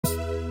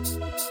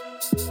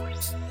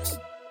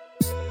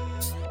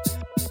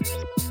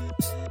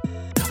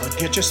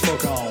Get your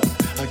smoke on,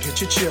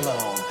 get your chill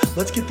on.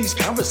 Let's get these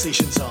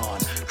conversations on.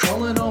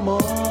 Calling all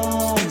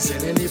moms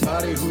and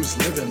anybody who's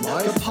living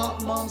life. The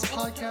Pop Moms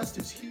Podcast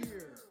is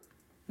here.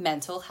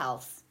 Mental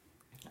health.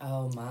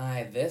 Oh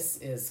my, this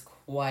is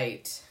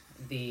quite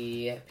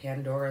the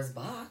Pandora's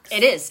box.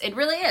 It is. It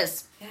really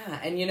is. Yeah,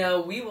 and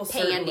we will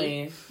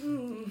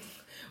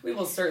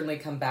certainly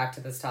come back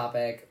to this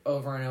topic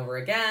over and over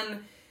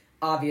again.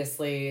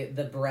 Obviously,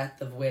 the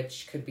breadth of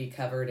which could be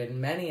covered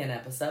in many an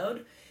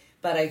episode.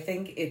 But I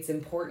think it's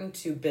important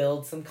to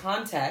build some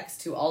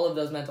context to all of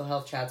those mental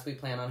health chats we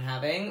plan on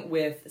having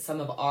with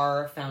some of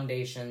our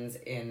foundations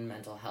in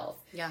mental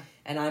health. Yeah.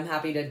 And I'm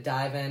happy to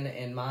dive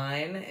in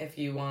mine if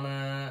you want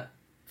to.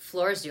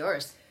 Floor is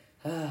yours.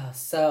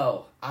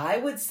 So I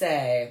would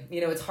say,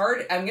 it's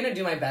hard. I'm going to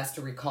do my best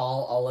to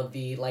recall all of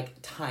the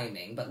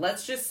timing, but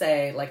let's just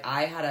say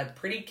I had a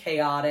pretty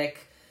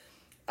chaotic,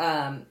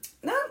 I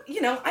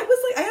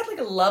had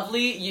a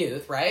lovely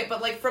youth, right?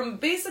 But from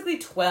basically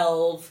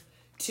 12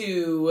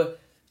 to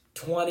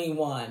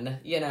 21,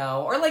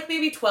 or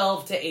maybe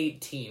 12 to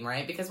 18,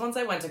 right? Because once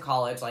I went to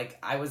college,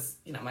 I was,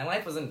 my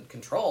life was in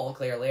control,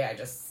 clearly. I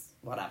just,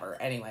 whatever.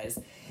 Anyways.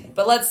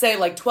 But let's say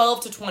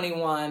 12 to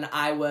 21,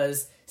 I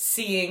was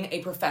seeing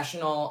a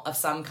professional of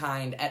some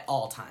kind at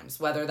all times,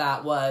 whether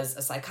that was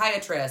a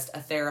psychiatrist,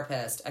 a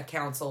therapist, a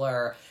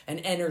counselor, an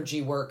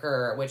energy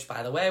worker, which,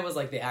 by the way, was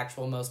the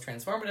actual most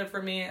transformative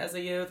for me as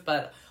a youth,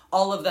 but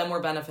all of them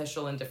were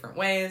beneficial in different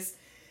ways.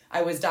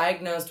 I was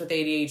diagnosed with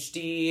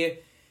ADHD,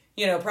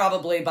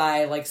 probably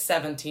by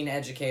 17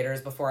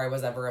 educators before I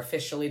was ever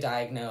officially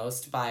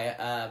diagnosed by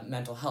a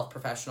mental health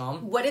professional.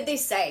 What did they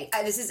say?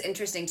 This is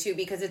interesting too,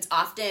 because it's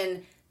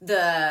often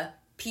the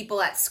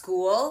people at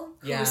school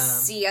who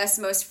see us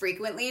most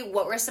frequently.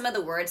 What were some of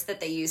the words that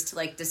they used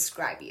to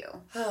describe you?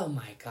 Oh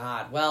my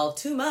God. Well,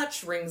 too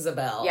much rings a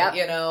bell.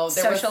 Yep.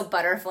 Social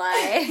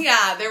butterfly.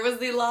 Yeah, there was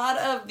a lot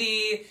of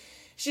very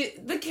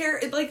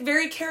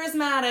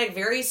charismatic,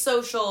 very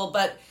social,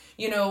 but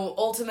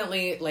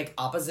ultimately,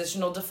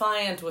 oppositional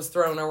defiant was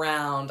thrown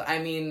around. I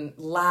mean,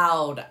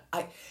 loud.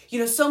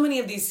 So many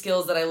of these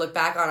skills that I look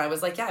back on, I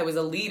was I was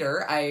a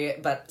leader,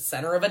 but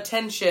center of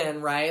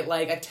attention, right?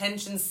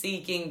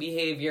 Attention-seeking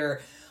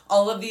behavior.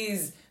 All of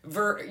these,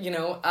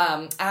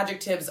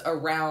 adjectives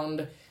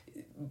around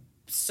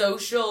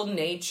social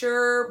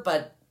nature,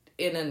 but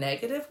in a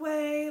negative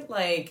way,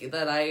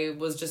 that I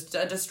was just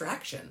a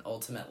distraction,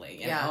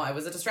 ultimately. You know, I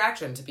was a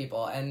distraction to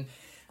people. And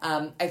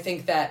I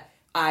think that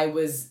I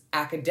was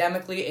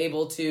academically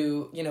able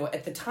to,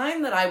 at the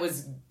time that I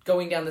was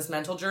going down this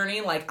mental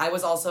journey, I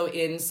was also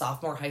in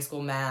sophomore high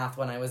school math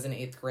when I was in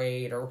 8th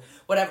grade or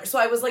whatever. So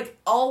I was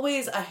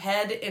always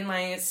ahead in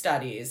my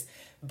studies,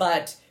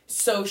 but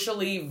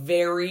socially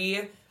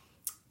very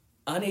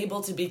unable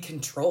to be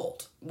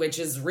controlled, which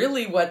is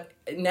really what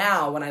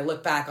now when I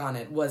look back on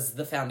it was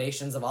the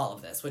foundations of all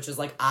of this, which is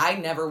I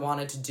never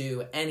wanted to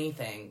do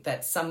anything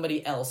that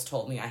somebody else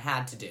told me I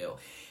had to do,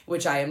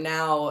 which I am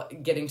now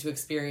getting to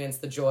experience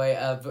the joy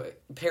of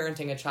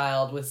parenting a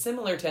child with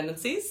similar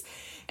tendencies.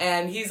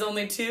 And he's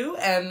only 2,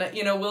 and,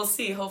 we'll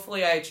see.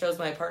 Hopefully I chose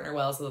my partner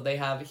well so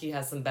that he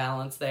has some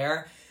balance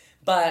there.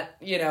 But,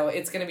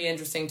 it's going to be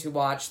interesting to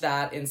watch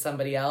that in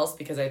somebody else,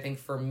 because I think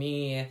for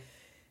me,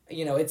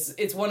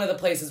 it's one of the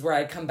places where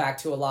I come back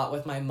to a lot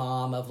with my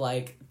mom of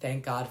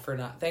thank God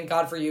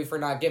for you for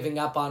not giving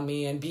up on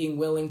me and being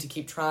willing to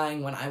keep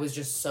trying when I was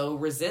just so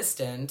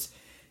resistant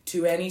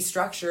to any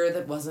structure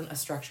that wasn't a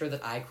structure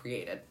that I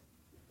created.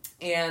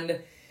 And I'm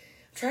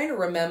trying to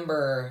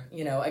remember,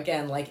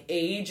 again,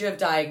 age of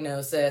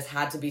diagnosis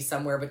had to be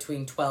somewhere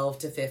between 12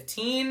 to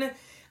 15.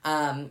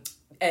 In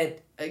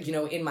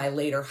my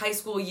later high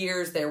school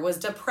years, there was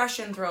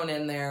depression thrown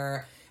in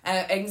there.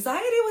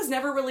 Anxiety was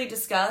never really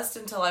discussed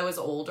until I was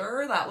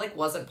older. That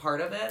wasn't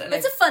part of it. And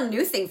it's a fun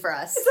new thing for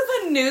us. It's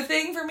a fun new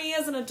thing for me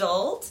as an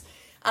adult.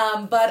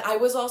 But I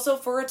was also,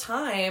 for a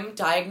time,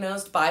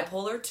 diagnosed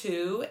bipolar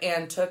 2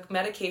 and took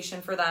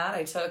medication for that.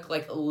 I took,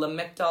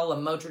 Lamictal,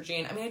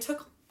 lamotrigine. I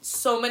took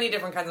so many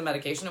different kinds of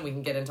medication, and we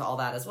can get into all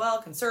that as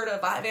well. Concerta,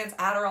 Vyvanse,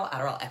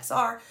 Adderall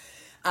XR,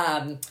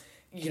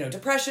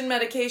 depression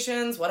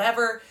medications,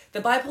 whatever. The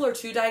bipolar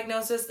 2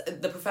 diagnosis,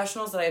 the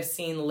professionals that I've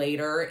seen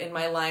later in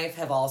my life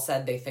have all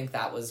said they think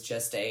that was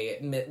just a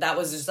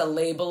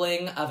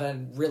labeling of a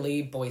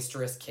really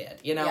boisterous kid.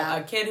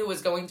 A kid who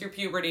was going through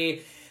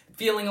puberty,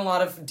 feeling a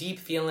lot of deep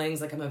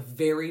feelings. I'm a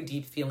very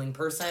deep feeling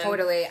person.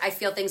 Totally. I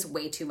feel things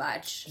way too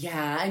much.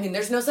 Yeah.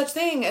 There's no such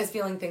thing as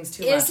feeling things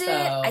too much. Is it?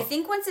 Though. I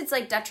think once it's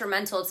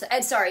detrimental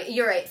to... sorry,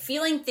 you're right.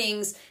 Feeling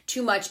things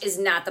too much is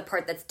not the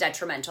part that's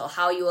detrimental.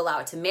 How you allow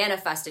it to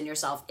manifest in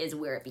yourself is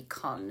where it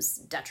becomes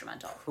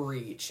detrimental.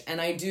 Preach. And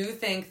I do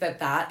think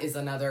that is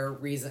another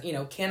reason.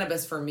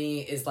 Cannabis for me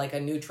is a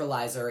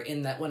neutralizer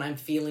in that when I'm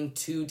feeling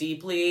too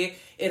deeply,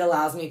 it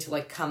allows me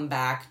to come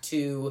back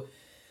to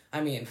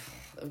I mean,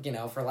 you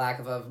know, for lack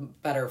of a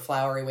better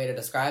flowery way to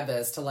describe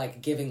this, to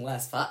like giving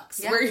less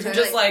fucks. Where you're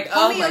just like,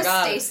 oh my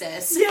god.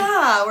 Homeostasis.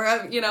 Yeah, where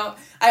I'm, you know,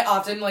 I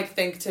often like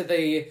think to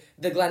the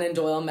Glennon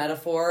Doyle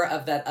metaphor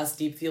of that us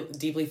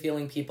deeply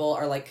feeling people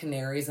are like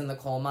canaries in the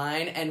coal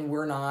mine, and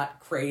we're not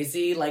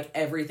crazy. Like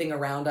everything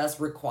around us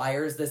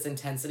requires this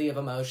intensity of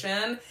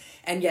emotion,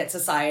 and yet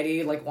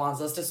society like wants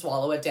us to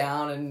swallow it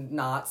down and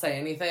not say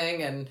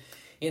anything. And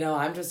you know,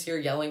 I'm just here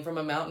yelling from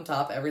a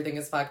mountaintop, everything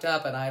is fucked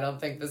up, and I don't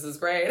think this is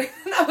great.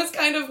 That was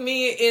kind of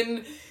me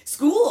in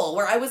school,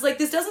 where I was like,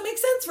 this doesn't make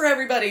sense for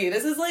everybody.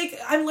 This is like,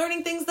 I'm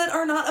learning things that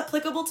are not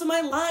applicable to my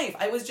life.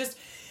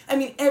 I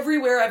mean,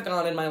 everywhere I've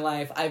gone in my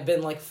life, I've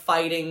been like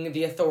fighting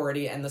the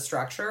authority and the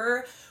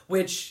structure,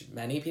 which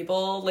many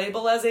people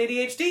label as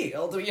ADHD.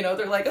 You know,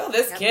 they're like, oh,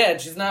 this kid,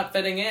 she's not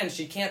fitting in.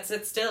 She can't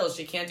sit still.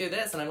 She can't do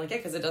this. And I'm like, yeah,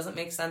 because it doesn't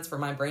make sense for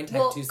my brain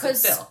type to sit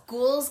still.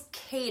 Schools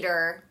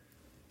cater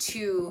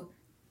to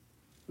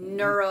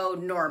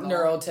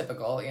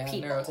neurotypical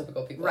people,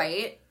 neurotypical people,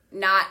 right?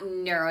 Not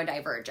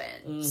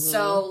neurodivergent.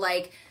 So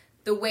like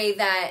the way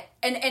that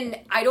and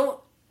I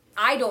don't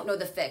know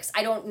the fix.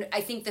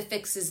 I think the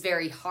fix is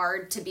very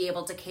hard to be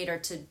able to cater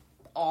to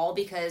all,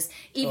 because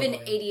even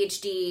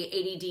ADHD,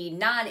 ADD,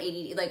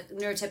 non-ADD, like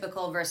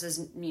neurotypical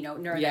versus, you know,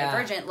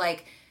 neurodivergent,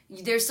 like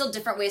there's still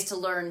different ways to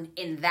learn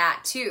in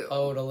that too.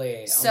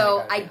 Totally.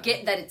 So I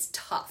get that it's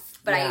tough,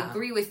 but I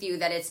agree with you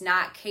that it's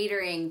not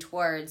catering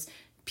towards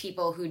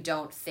people who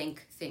don't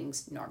think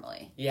things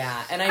normally.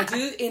 Yeah, and I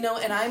do, you know,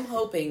 and I'm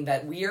hoping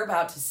that we are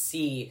about to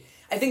see,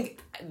 I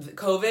think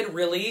COVID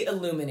really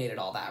illuminated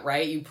all that,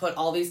 right? You put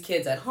all these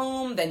kids at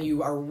home, then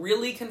you are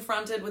really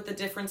confronted with the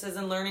differences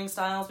in learning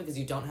styles because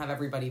you don't have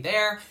everybody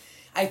there.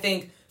 I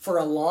think for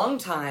a long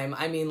time,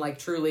 I mean, like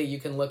truly you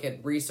can look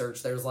at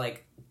research, there's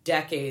like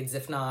decades,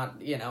 if not,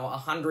 you know,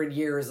 100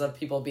 years of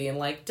people being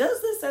like,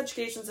 does this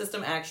education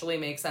system actually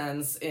make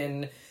sense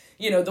in,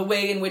 you know, the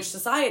way in which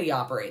society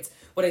operates?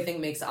 What I think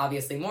makes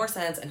obviously more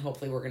sense, and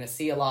hopefully we're going to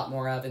see a lot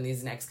more of in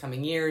these next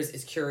coming years,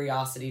 is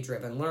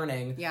curiosity-driven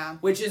learning. Yeah.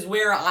 Which is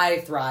where I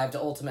thrived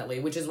ultimately,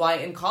 which is why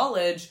in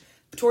college,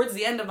 towards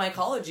the end of my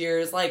college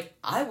years, like,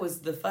 I was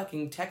the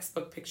fucking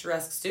textbook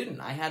picturesque student.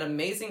 I had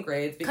amazing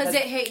grades. Because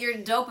it hit your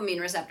dopamine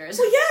receptors.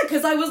 Well, yeah,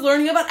 because I was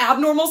learning about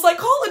abnormal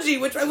psychology,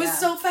 which I was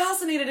so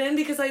fascinated in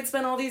because I'd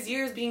spent all these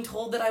years being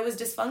told that I was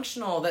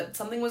dysfunctional, that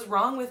something was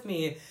wrong with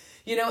me.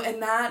 You know,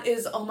 and that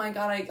is, oh my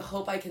god, I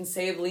hope I can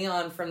save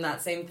Leon from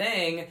that same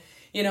thing.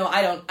 You know,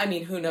 I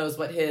mean, who knows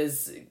what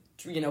his,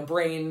 you know,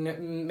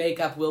 brain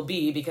makeup will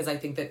be, because I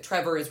think that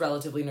Trevor is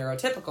relatively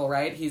neurotypical,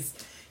 right? He's,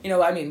 you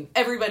know, I mean,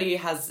 everybody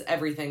has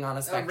everything on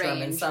a spectrum,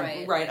 range, and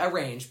some, right, a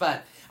range.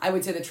 But I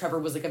would say that Trevor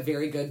was like a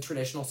very good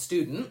traditional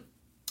student,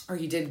 or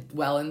he did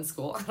well in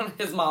school. I don't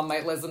know, his mom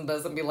might listen to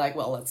this and be like,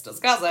 well, let's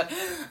discuss it.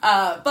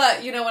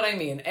 But you know what I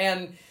mean.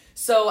 And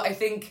so I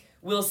think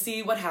we'll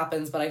see what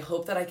happens, but I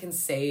hope that I can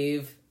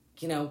save,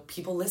 you know,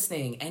 people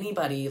listening,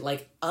 anybody,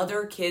 like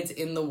other kids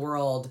in the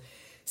world,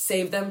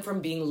 save them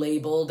from being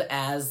labeled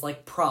as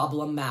like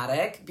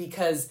problematic,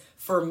 because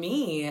for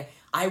me,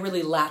 I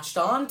really latched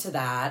on to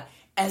that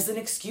as an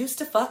excuse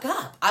to fuck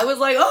up. I was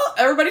like, oh,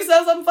 everybody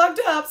says I'm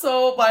fucked up,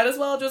 so might as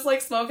well just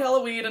like smoke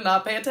hella weed and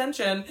not pay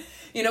attention.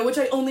 You know, which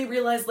I only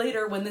realized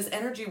later when this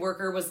energy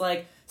worker was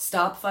like,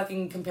 stop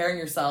fucking comparing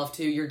yourself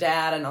to your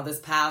dad and all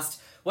this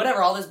past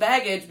whatever, all this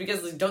baggage,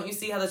 because don't you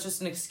see how that's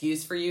just an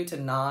excuse for you to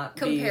not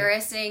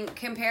comparing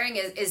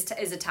is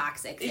a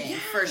toxic thing,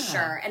 for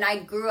sure. And I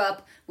grew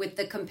up with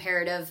the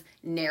comparative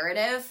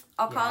narrative,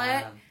 I'll call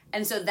it.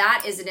 And so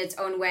that is in its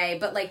own way.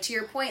 But like, to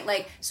your point,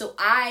 like, so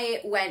I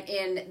went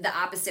in the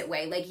opposite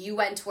way. Like, you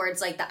went towards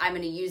like the I'm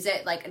gonna use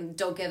it, like, and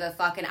don't give a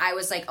fuck. And I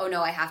was like, oh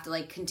no, I have to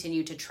like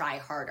continue to try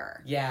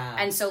harder. Yeah.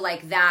 And so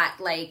like that,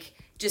 like,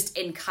 just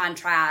in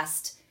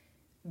contrast,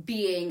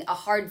 being a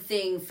hard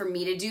thing for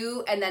me to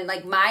do. And then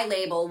like my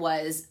label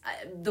was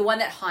the one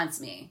that haunts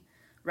me,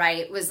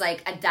 right? Was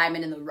like a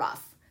diamond in the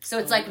rough. So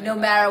it's like no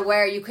matter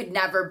where, you could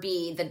never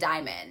be the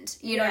diamond.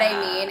 You know what I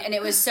mean? And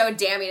it was so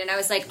damning. And I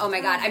was like, oh my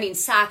God, I mean,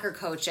 soccer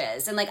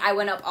coaches. And like I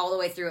went up all the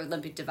way through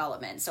Olympic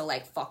development. So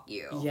like, fuck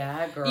you.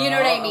 Yeah, girl. You know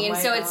what I mean?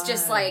 So it's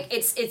just like,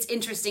 it's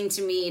interesting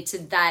to me to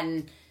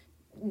then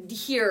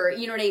hear,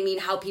 you know what I mean?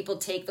 How people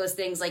take those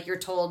things, like you're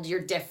told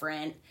you're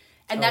different.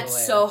 And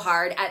that's so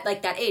hard at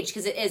like that age,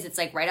 because it's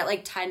like right at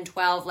like 10,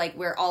 12, like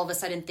where all of a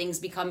sudden things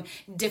become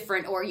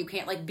different, or you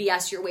can't like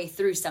BS your way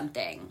through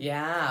something.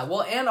 Yeah,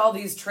 well, and all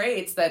these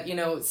traits that, you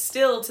know,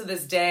 still to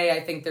this day,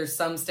 I think there's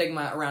some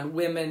stigma around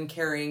women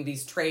carrying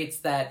these traits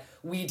that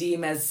we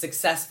deem as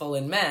successful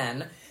in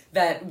men.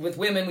 That with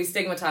women we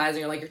stigmatize, and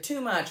you're like, you're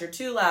too much, you're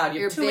too loud,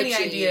 you're too bitchy. Many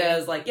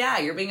ideas. Like, yeah,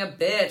 you're being a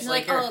bitch.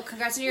 Like oh,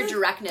 congrats on your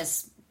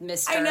directness,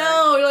 mister. I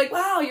know. You're like,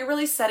 wow, you're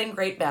really setting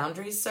great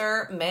boundaries,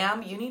 sir.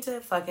 Ma'am, you need to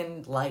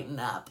fucking lighten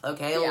up,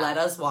 okay? Yeah. Let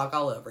us walk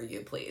all over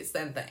you, please.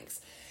 Then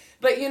thanks.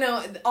 But, you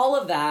know, all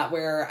of that,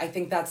 where I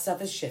think that stuff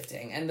is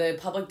shifting, and the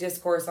public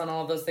discourse on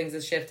all of those things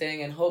is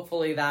shifting, and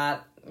hopefully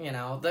that, you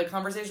know, the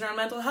conversation around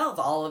mental health,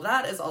 all of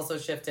that is also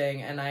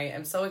shifting, and I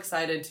am so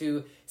excited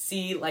to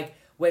see, like,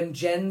 when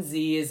Gen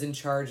Z is in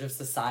charge of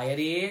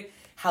society,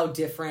 how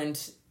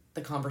different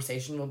the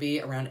conversation will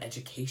be around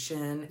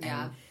education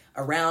and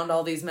around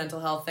all these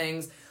mental health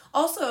things.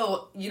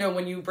 Also, you know,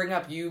 when you bring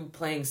up you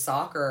playing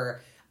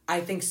soccer,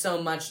 I think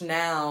so much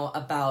now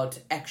about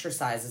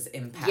exercise's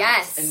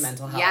impact in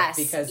mental health.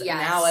 Because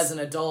now as an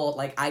adult,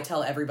 like I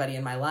tell everybody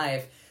in my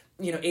life,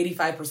 you know,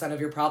 85% of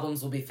your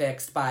problems will be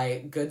fixed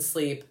by good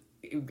sleep,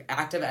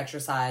 active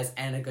exercise,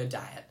 and a good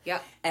diet.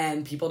 Yep.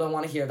 And people don't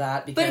want to hear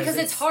that because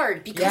it's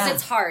hard.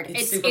 It's hard.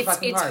 It's super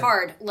fucking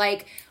hard.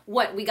 Like,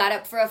 what, we got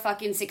up for a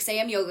fucking 6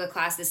 a.m. yoga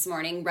class this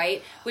morning,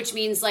 right? Which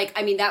means, like,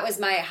 I mean, that was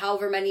my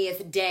however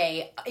manyth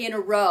day in a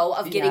row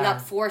of getting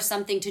up for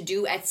something to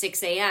do at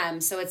 6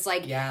 a.m. So it's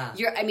like,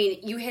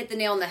 you hit the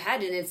nail on the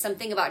head, and it's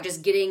something about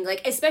just getting,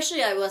 like,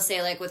 especially I will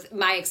say, like, with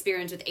my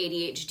experience with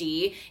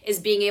ADHD, is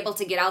being able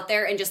to get out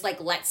there and just, like,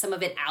 let some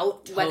of it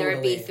out, whether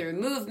it be through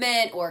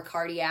movement or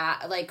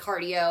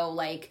cardio,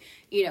 like,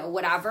 you know,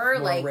 whatever.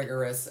 More like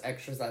rigorous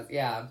exercise.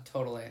 Yeah,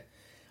 totally.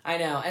 I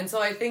know. And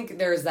so I think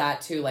there's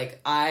that too.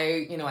 Like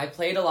I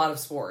played a lot of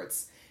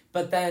sports,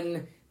 but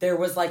then there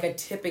was like a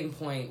tipping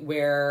point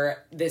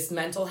where this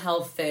mental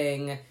health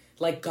thing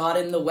like got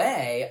in the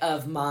way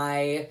of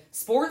my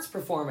sports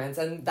performance.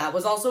 And that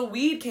was also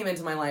weed came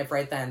into my life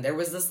right then. There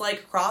was this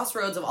like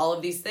crossroads of all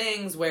of these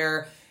things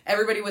where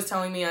everybody was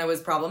telling me I was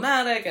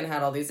problematic and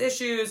had all these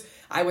issues.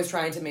 I was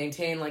trying to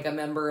maintain like a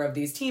member of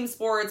these team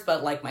sports,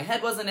 but like my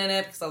head wasn't in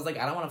it because I was like,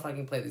 I don't want to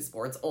fucking play these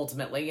sports.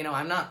 Ultimately, you know,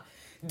 I'm not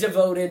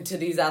devoted to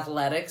these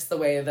athletics the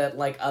way that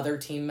like other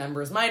team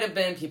members might have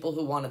been, people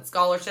who wanted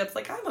scholarships.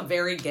 Like I'm a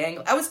very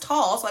I was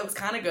tall, so I was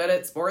kind of good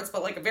at sports,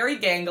 but like very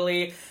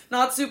gangly,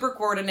 not super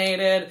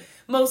coordinated.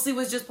 Mostly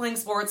was just playing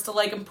sports to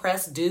like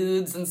impress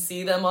dudes and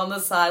see them on the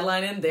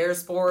sideline in their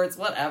sports,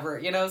 whatever,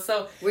 you know.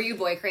 So were you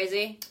boy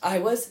crazy? I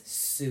was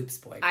soups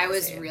boy crazy. I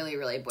was really,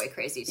 really boy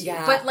crazy too.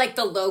 Yeah. But like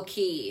the low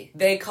key.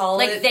 They call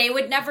like, it. Like they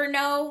would never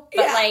know,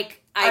 but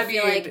like I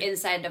feel mean, like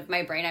inside of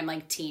my brain I'm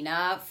like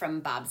Tina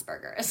from Bob's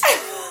Burgers.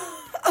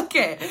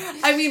 Okay.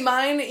 I mean,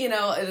 mine, you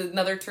know,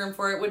 another term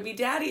for it would be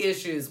daddy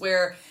issues,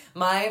 where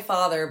my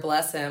father,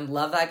 bless him,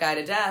 loved that guy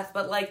to death,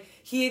 but like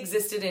he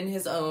existed in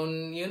his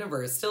own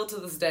universe, still to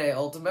this day,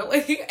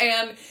 ultimately.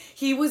 And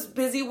he was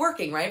busy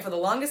working, right? For the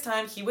longest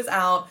time, he was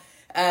out,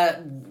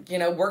 you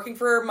know, working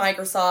for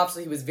Microsoft,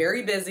 so he was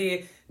very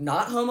busy,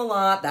 not home a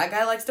lot. That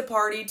guy likes to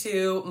party,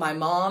 too. My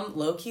mom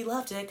low-key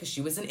loved it because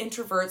she was an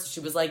introvert, so she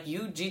was like,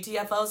 you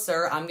GTFO,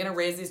 sir, I'm going to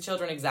raise these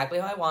children exactly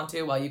how I want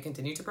to while you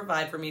continue to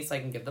provide for me so I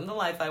can give them the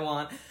life I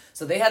want.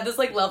 So they had this,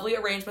 like, lovely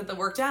arrangement that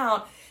worked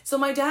out. So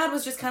my dad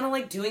was just kind of,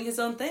 like, doing his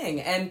own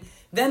thing. And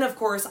then, of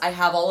course, I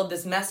have all of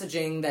this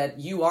messaging that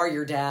you are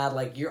your dad,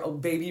 like, you're a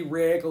baby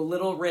Rick, a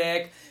little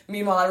Rick.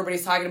 Meanwhile,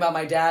 everybody's talking about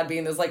my dad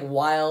being this, like,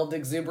 wild,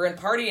 exuberant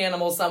party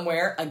animal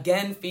somewhere.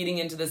 Again, feeding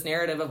into this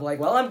narrative of, like,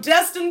 well, I'm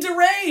destined to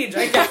rage,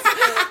 I guess.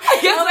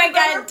 Oh my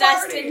God,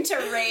 destined to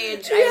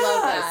rage. I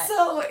love that.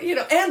 So, you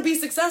know, and be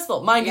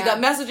successful. Mind you, that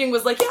messaging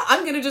was like, yeah,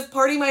 I'm going to just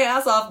party my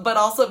ass off, but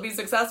also be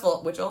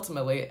successful. Which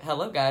ultimately,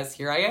 hello guys,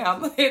 here I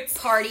am. It's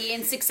party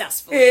and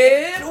successful.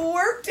 It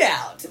worked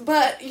out.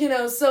 But, you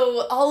know,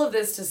 so all of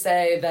this to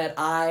say that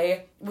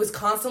I was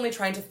constantly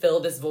trying to fill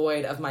this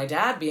void of my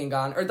dad being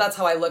gone, or that's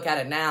how I look at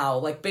it now,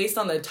 like based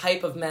on the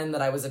type of men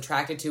that I was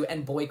attracted to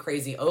and boy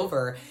crazy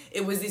over,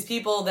 it was these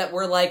people that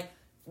were like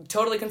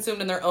totally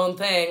consumed in their own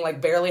thing,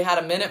 like barely had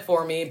a minute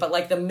for me, but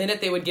like the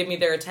minute they would give me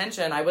their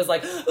attention, I was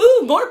like,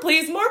 ooh, more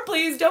please,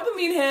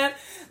 dopamine hit.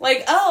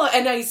 Like, oh,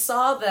 and I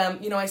saw them,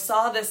 you know, I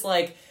saw this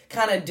like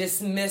kind of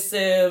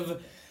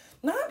dismissive,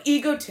 not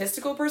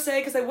egotistical per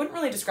se, because I wouldn't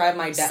really describe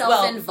my dad.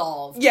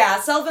 Self-involved. Well, yeah,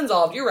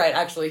 self-involved. You're right,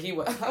 actually.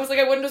 I was like,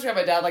 I wouldn't describe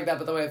my dad like that,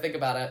 but the way I think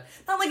about it.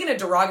 Not like in a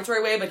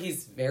derogatory way, but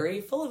he's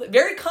very full of it.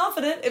 Very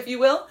confident, if you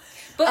will.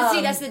 But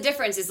see, that's the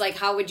difference. Is like,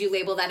 how would you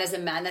label that as a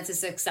man that's a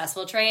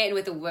successful trait, and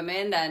with a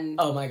woman, then...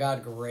 Oh my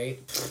God,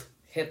 great.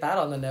 Hit that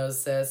on the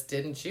nose, sis,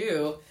 didn't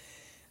you?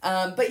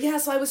 But yeah,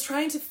 so I was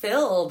trying to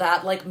fill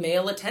that like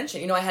male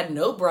attention. You know, I had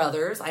no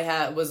brothers.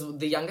 Was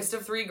the youngest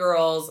of 3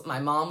 girls. My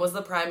mom was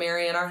the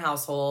primary in our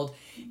household.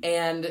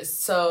 And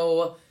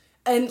so,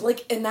 and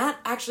that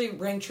actually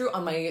rang true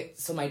on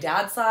my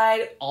dad's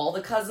side, all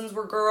the cousins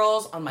were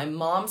girls. On my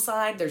mom's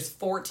side, there's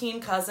 14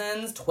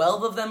 cousins,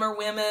 12 of them are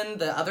women,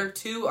 the other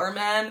 2 are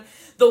men.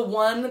 The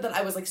one that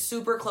I was like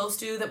super close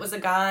to that was a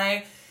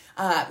guy,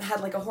 had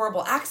like a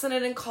horrible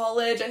accident in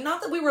college, and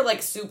not that we were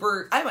like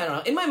super, I don't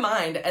know, in my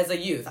mind as a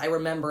youth, I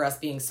remember us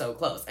being so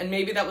close, and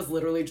maybe that was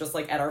literally just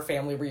like at our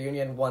family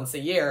reunion once a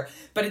year,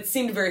 but it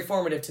seemed very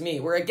formative to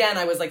me, where again,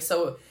 I was like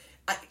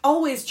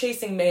always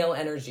chasing male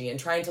energy and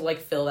trying to like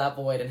fill that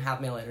void and have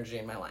male energy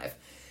in my life.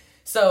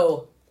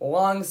 So,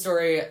 long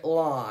story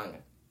long,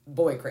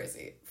 boy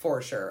crazy,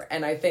 for sure,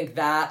 and I think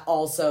that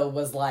also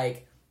was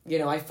like, you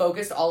know, I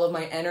focused all of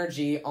my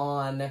energy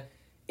on,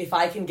 if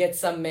I can get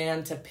some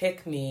man to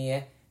pick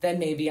me, then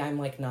maybe I'm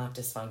like not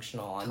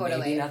dysfunctional and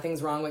maybe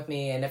nothing's wrong with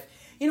me. And if,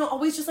 you know,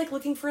 always just like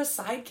looking for a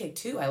sidekick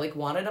too. I like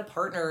wanted a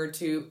partner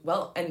to,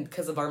 well, and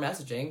because of our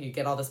messaging, you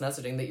get all this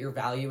messaging that your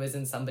value is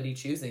in somebody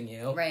choosing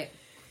you. Right.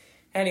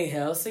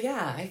 Anyhow, so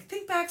yeah, I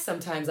think back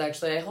sometimes,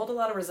 actually. I hold a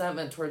lot of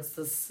resentment towards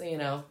this, you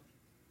know,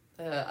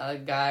 a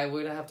guy.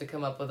 We'd have to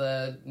come up with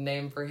a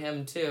name for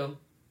him, too.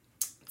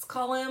 Let's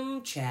call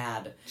him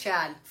Chad.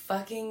 Chad.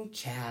 Fucking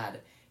Chad.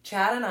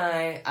 Chad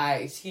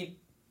and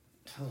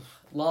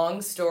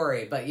long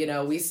story, but, you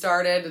know, we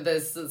started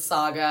this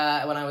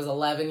saga when I was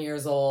 11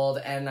 years old,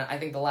 and I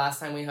think the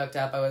last time we hooked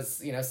up, I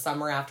was, you know,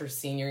 summer after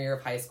senior year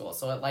of high school,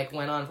 so it, like,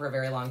 went on for a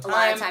very long time. A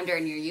lot of time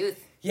during your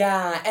youth.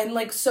 Yeah, and,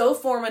 like, so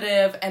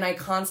formative, and I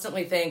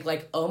constantly think,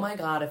 like, oh my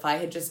god, if I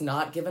had just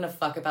not given a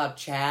fuck about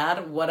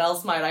Chad, what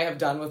else might I have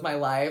done with my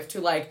life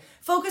to, like,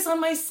 focus on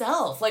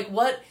myself? Like,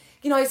 what...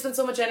 You know, I spend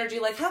so much energy,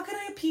 like, how can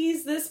I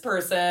appease this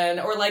person?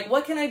 Or, like,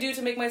 what can I do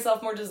to make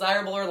myself more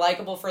desirable or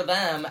likable for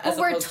them as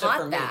opposed to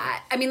for me?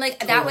 That. I mean, like,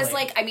 that was,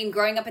 like, I mean,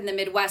 growing up in the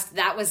Midwest,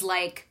 that was,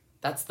 like...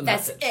 That's the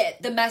message. That's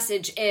it. The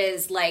message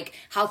is, like,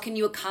 how can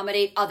you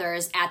accommodate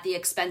others at the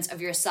expense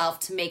of yourself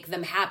to make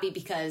them happy?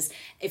 Because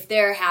if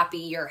they're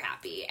happy, you're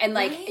happy. And,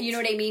 like, right? You know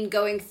what I mean?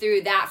 Going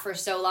through that for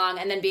so long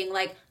and then being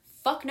like,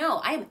 fuck no,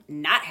 I am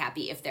not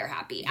happy if they're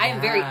happy. Yeah. I am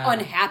very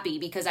unhappy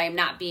because I am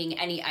not being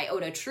any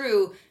iota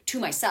true to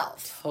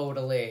myself.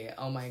 Totally.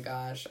 Oh my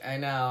gosh. I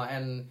know.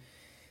 And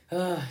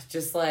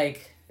just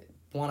like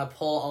want to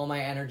pull all my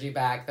energy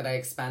back that I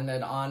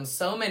expended on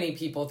so many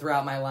people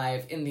throughout my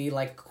life in the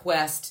like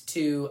quest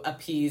to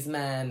appease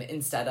men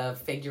instead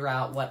of figure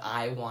out what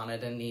I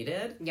wanted and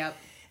needed. Yep.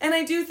 And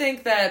I do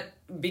think that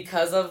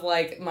because of,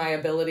 like, my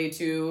ability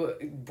to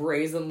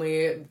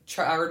brazenly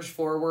charge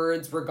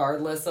forwards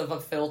regardless of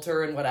a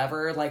filter and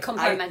whatever, like...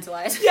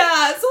 Compartmentalize.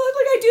 Yeah, so,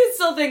 like, I do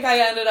still think I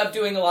ended up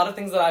doing a lot of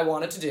things that I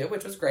wanted to do,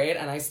 which was great,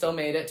 and I still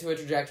made it to a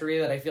trajectory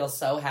that I feel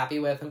so happy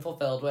with and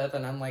fulfilled with,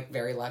 and I'm, like,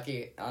 very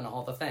lucky on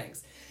all the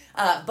things.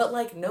 But,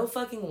 like, no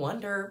fucking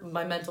wonder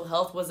my mental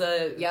health was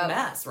a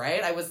mess,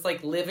 right? I was,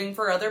 like, living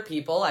for other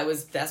people. I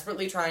was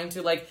desperately trying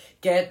to, like,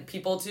 get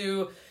people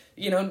to...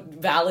 you know,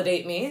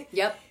 validate me.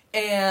 Yep.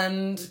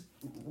 And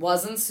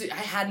I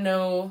had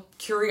no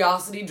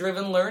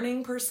curiosity-driven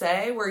learning, per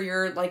se, where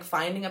you're, like,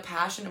 finding a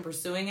passion and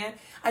pursuing it.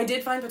 I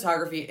did find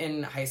photography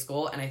in high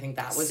school, and I think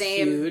that was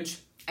huge.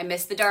 I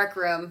missed the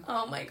darkroom.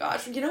 Oh, my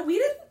gosh. You know,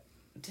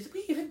 did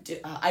we even do...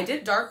 I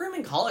did darkroom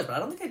in college, but I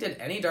don't think I did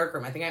any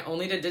darkroom. I think I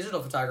only did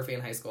digital photography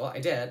in high school. I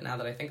did, now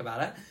that I think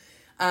about it.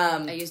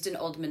 I used an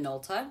old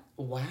Minolta.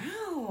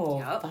 Wow.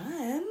 Yep. Fun.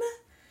 Oh,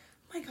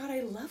 my God, I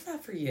love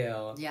that for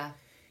you. Yeah.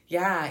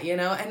 Yeah, you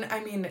know, and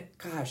I mean,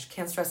 gosh,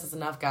 can't stress this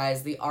enough,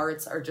 guys. The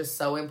arts are just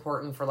so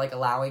important for, like,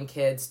 allowing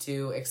kids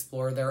to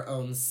explore their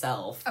own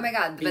self. Oh my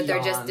God, but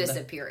they're just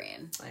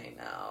disappearing. I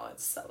know,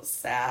 it's so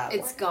sad.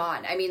 It's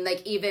gone. I mean,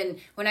 like, even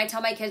when I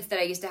tell my kids that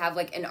I used to have,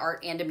 like, an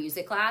art and a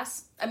music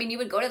class, I mean, you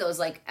would go to those,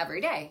 like,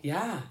 every day.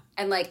 Yeah.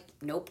 And, like,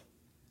 nope.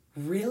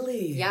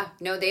 Really? Yeah.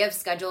 No, they have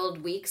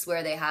scheduled weeks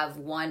where they have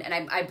one,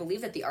 and I believe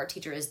that the art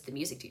teacher is the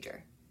music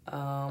teacher.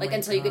 Oh, like,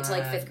 until you get to,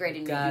 like, 5th grade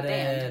and you do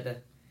band.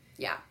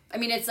 Yeah. I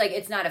mean, it's like,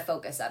 it's not a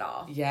focus at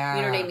all. Yeah.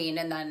 You know what I mean?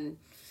 And then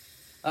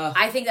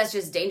I think that's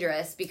just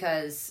dangerous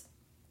because...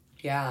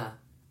 Yeah.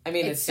 I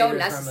mean, it's so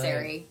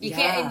necessary. You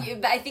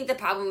can't... But I think the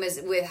problem is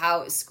with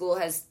how school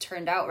has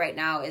turned out right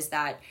now is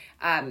that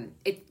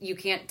you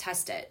can't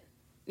test it.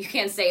 You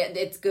can't say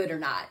it's good or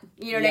not.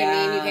 You know what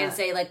I mean? You can't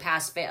say, like,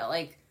 pass, fail.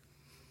 Like,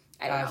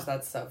 I don't know.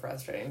 That's so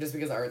frustrating. Just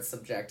because art's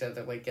subjective,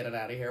 that, like, get it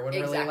out of here. When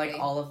really, like,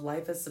 all of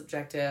life is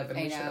subjective. And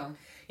I know.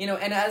 You know,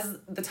 and as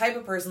the type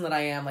of person that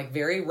I am, like,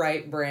 very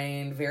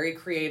right-brained, very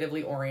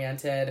creatively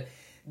oriented,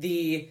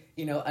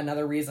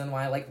 another reason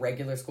why, like,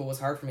 regular school was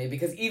hard for me,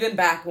 because even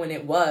back when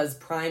it was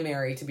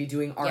primary to be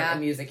doing art and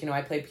music, you know,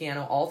 I played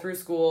piano all through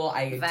school.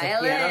 I took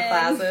piano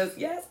classes.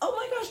 Yes. Oh,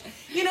 my gosh.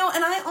 You know,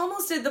 and I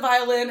almost did the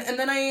violin, and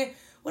then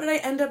what did I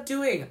end up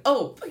doing?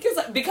 Oh, because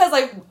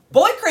I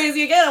boy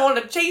crazy again. I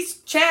wanted to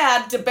chase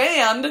Chad to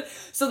band,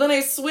 so then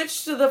I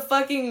switched to the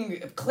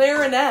fucking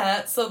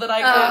clarinet so that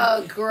I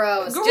could... Oh,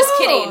 gross. Just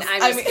kidding.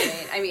 I'm just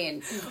kidding. I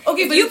mean,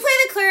 okay, if you play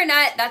the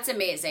clarinet, that's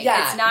amazing.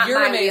 Yeah, it's not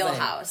my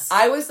wheelhouse.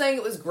 I was saying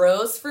it was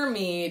gross for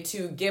me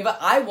to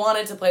I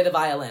wanted to play the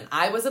violin.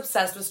 I was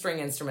obsessed with string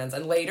instruments,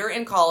 and later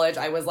in college,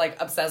 I was, like,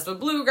 obsessed with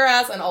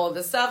bluegrass and all of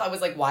this stuff. I was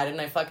like, why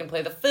didn't I fucking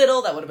play the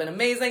fiddle? That would have been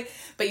amazing.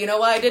 But you know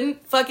what? I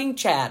didn't fucking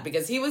Chad,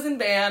 because he was in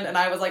band, and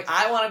I was like,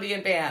 I want to be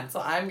in band,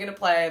 so I'm gonna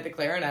play the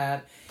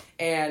clarinet,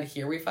 and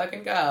here we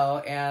fucking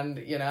go. And,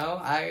 you know,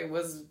 I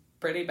was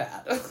pretty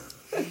bad.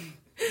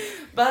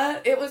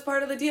 But it was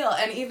part of the deal.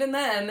 And even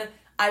then,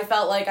 I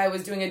felt like I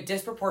was doing a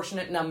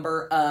disproportionate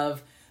number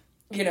of,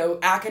 you know,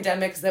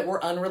 academics that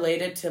were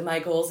unrelated to my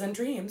goals and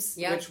dreams,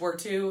 which were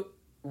to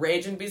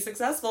rage and be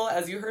successful,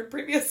 as you heard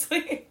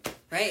previously.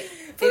 Right.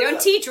 They don't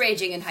teach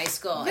raging in high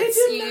school.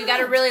 You got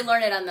to really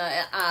learn it on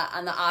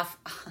the off.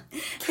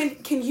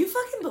 Can you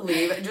fucking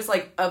believe, just,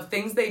 like, of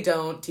things they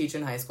don't teach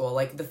in high school,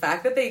 like the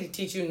fact that they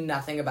teach you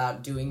nothing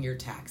about doing your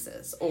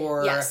taxes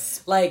or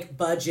like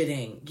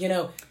budgeting, you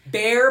know,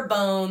 bare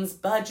bones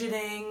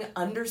budgeting,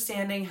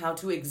 understanding how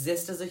to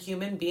exist as a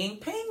human being,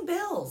 paying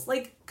bills.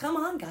 Like, come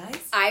on,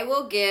 guys. I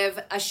will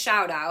give a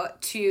shout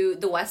out to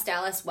the West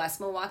Dallas, West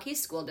Milwaukee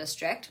School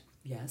District.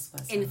 Yes.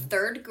 In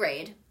 3rd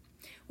grade,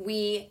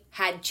 we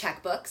had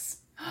checkbooks.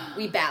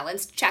 We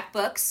balanced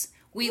checkbooks.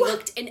 We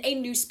looked in a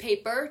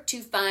newspaper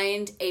to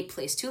find a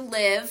place to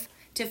live,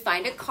 to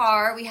find a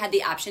car. We had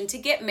the option to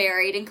get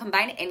married and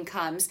combine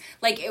incomes.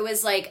 Like, it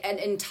was like an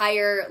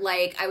entire,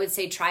 like, I would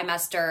say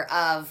trimester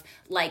of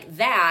like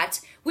that,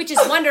 which is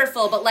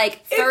wonderful, but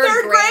like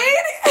third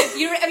grade?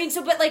 You know what I mean?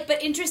 So,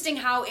 but interesting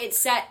how it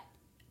set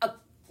a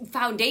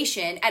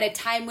foundation at a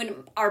time when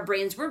our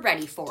brains were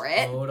ready for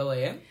it.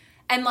 Totally.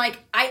 And like,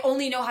 I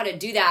only know how to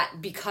do that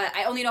because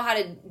I only know how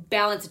to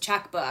balance a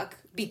checkbook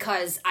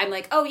because I'm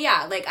like, oh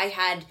yeah, like I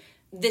had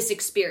this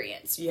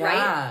experience,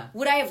 right?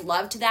 Would I have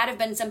loved that have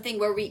been something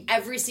where we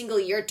every single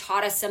year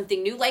taught us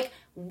something new? Like,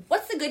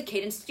 what's the good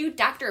cadence to do?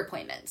 Doctor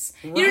appointments.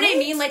 You know what I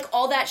mean? Like,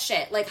 all that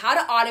shit. Like, how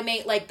to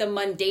automate, like, the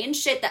mundane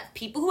shit that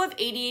people who have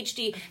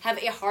ADHD have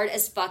a hard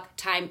as fuck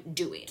time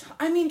doing.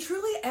 I mean,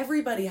 truly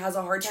everybody has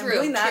a hard time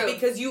doing that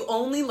because you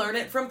only learn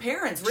it from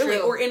parents, really.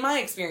 Or in my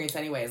experience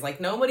anyways.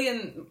 Like,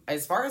 nobody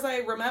as far as I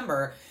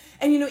remember.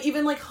 And, you know,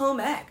 even, like, home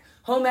ec.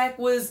 Home ec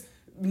was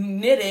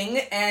knitting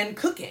and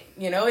cooking,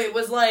 you know. It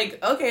was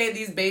like, okay,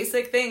 these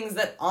basic things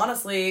that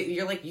honestly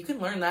you're like, you can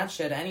learn that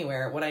shit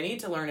anywhere. What I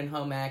need to learn in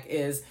home ec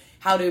is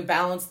how to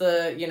balance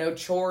the, you know,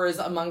 chores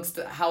amongst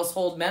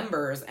household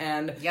members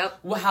and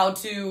how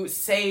to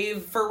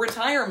save for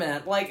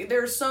retirement. Like,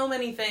 there's so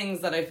many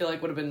things that I feel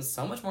like would have been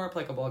so much more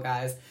applicable,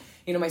 guys.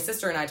 You know, my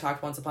sister and I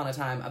talked once upon a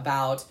time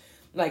about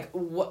like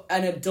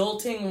an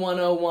adulting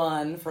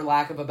 101, for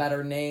lack of a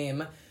better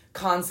name,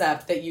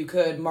 concept that you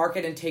could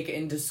market and take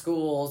into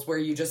schools where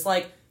you just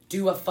like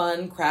do a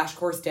fun crash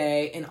course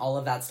day and all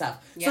of that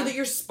stuff so that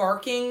you're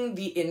sparking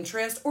the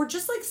interest or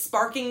just like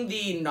sparking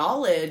the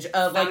knowledge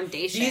of like,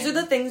 these are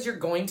the things you're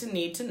going to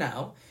need to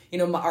know. You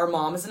know, our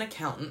mom is an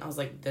accountant. I was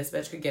like, this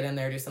bitch could get in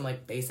there, do some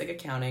like basic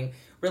accounting.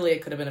 Really,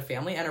 it could have been a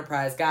family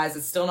enterprise. Guys,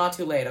 it's still not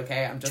too late,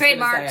 okay? I'm just going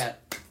to say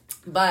it.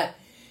 But,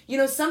 you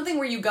know, something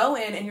where you go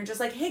in and you're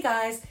just like, hey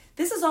guys,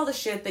 this is all the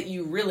shit that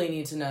you really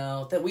need to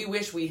know that we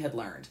wish we had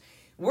learned.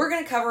 We're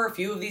going to cover a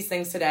few of these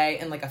things today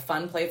in like a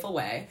fun, playful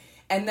way.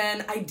 And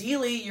then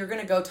ideally, you're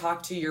going to go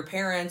talk to your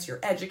parents, your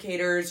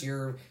educators,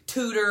 your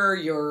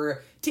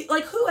tutor,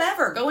 like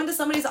whoever. Go into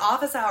somebody's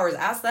office hours,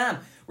 ask them.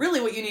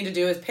 Really what you need to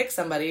do is pick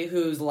somebody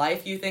whose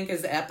life you think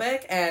is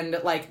epic and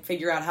like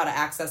figure out how to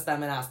access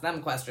them and ask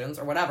them questions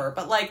or whatever.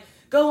 But like,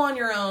 go on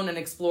your own and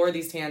explore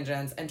these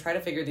tangents and try to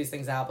figure these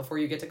things out before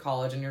you get to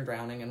college and you're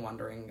drowning and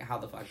wondering how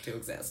the fuck to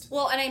exist.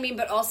 Well, and I mean,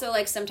 but also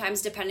like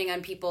sometimes depending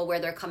on people where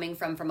they're coming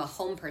from a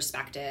home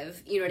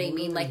perspective, you know what I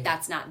mean? Like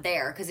that's not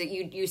there because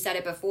you said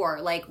it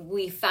before. Like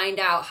we find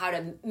out how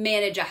to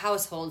manage a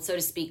household, so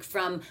to speak,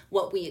 from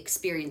what we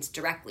experience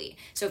directly.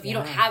 So if you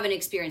don't have an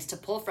experience to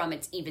pull from,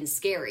 it's even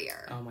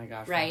scarier. Oh my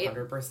gosh, right?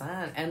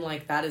 100%. And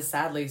like that is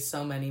sadly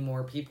so many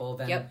more people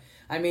than...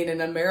 I mean,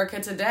 in America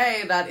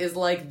today, that is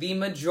like the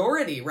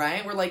majority,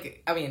 right? We're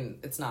like, I mean,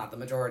 it's not the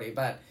majority,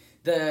 but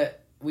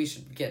we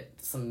should get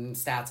some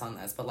stats on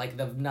this, but like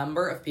the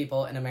number of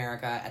people in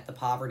America at the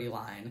poverty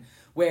line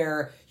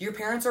where your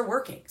parents are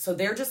working. So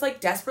they're just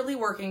like desperately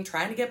working,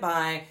 trying to get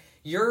by.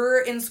 You're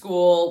in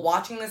school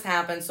watching this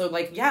happen. So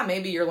like, yeah,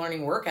 maybe you're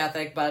learning work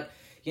ethic, but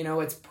you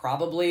know, it's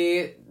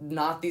probably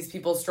not these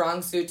people's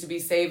strong suit to be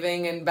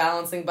saving and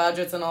balancing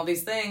budgets and all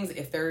these things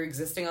if they're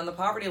existing on the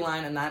poverty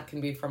line, and that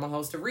can be from a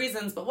host of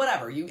reasons, but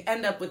whatever. You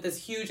end up with this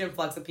huge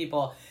influx of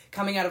people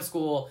coming out of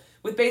school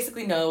with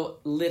basically no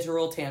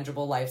literal,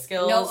 tangible life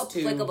skills. No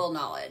applicable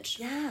knowledge.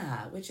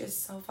 Yeah, which is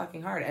so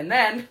fucking hard. And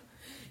then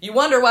you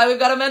wonder why we've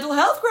got a mental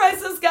health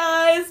crisis,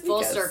 guys.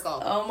 Full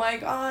circle. Oh my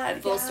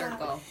God. Full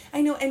circle.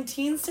 I know, and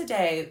teens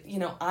today, you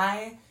know,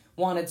 I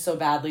wanted so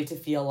badly to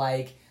feel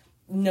like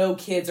no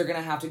kids are going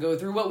to have to go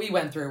through what we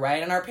went through,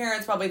 right? And our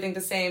parents probably think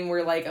the same.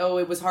 We're like, oh,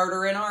 it was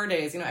harder in our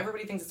days. You know,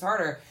 everybody thinks it's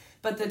harder.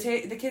 But the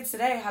kids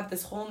today have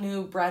this whole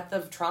new breadth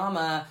of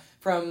trauma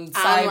from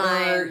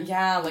cyber,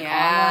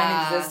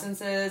 online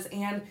existences.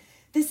 And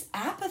this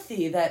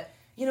apathy that,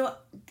 you know,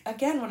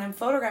 again, when I'm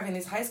photographing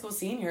these high school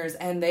seniors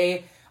and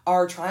they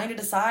are trying to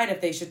decide if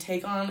they should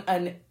take on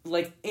an,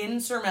 like,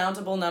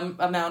 insurmountable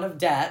amount of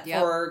debt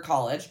for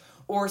college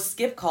or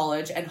skip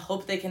college and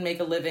hope they can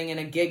make a living in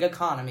a gig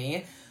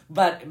economy.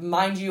 But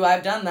mind you,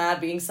 I've done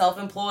that, being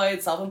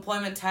self-employed,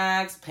 self-employment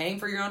tax, paying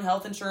for your own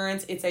health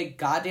insurance. It's a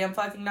goddamn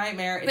fucking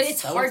nightmare. But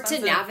it's so hard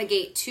expensive to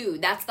navigate, too.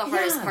 That's the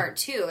hardest part,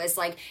 too. Is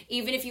like,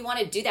 even if you want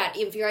to do that,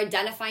 if you're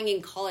identifying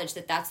in college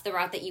that that's the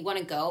route that you want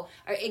to go,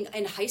 or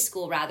in high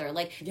school, rather,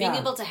 like, being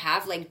able to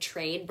have, like,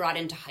 trade brought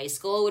into high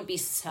school would be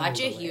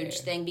such a huge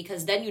thing,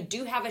 because then you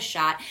do have a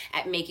shot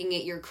at making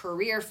it your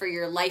career for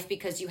your life,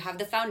 because you have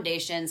the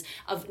foundations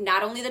of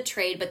not only the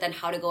trade, but then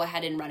how to go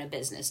ahead and run a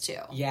business, too.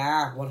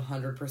 Yeah,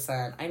 100%.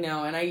 I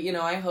know, and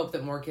I hope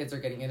that more kids are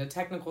getting into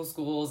technical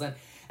schools, and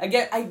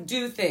again, I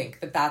do think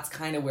that that's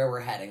kind of where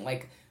we're heading,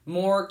 like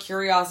more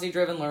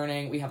curiosity-driven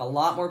learning. We have a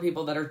lot more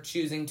people that are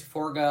choosing to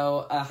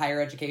forego a higher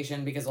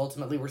education because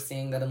ultimately we're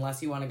seeing that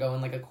unless you want to go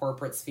in like a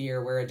corporate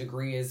sphere where a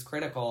degree is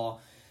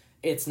critical,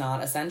 it's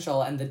not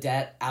essential, and the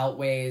debt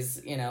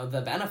outweighs, you know,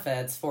 the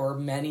benefits for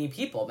many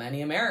people,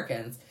 many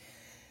Americans.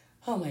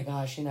 oh my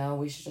gosh,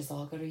 we should just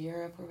all go to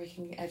Europe where we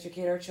can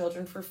educate our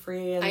children for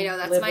free and I know,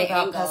 that's live my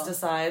without angle.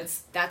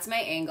 pesticides. That's my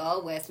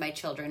angle with my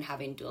children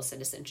having dual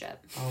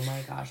citizenship. Oh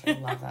my gosh, I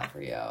love that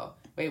for you.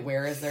 Wait,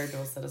 where is their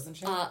dual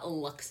citizenship?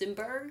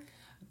 Luxembourg.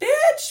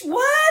 Bitch,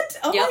 what?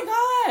 Oh Yep.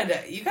 my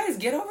God. You guys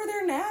get over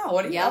there now.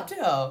 What are you up to?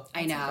 That's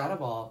I know.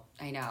 Incredible.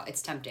 I know.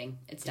 It's tempting.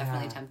 It's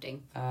definitely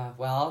tempting.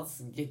 Well,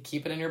 you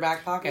keep it in your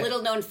back pocket.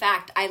 Little known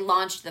fact, I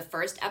launched the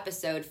first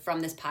episode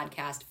from this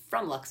podcast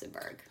from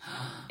Luxembourg.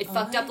 It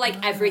fucked up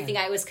like everything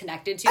I was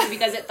connected to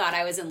because it thought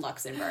I was in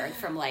Luxembourg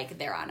from like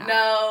there on out.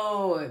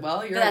 No.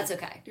 Well, but that's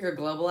okay. You're a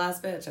global ass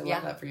bitch. I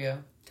love that for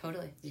you.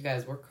 Totally. You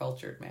guys were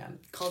cultured, man.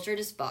 Cultured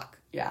as fuck.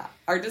 Yeah.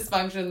 Our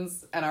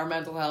dysfunctions and our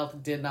mental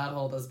health did not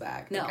hold us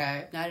back. No,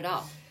 okay? not at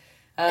all.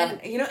 And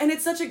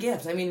it's such a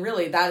gift. I mean,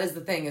 really, that is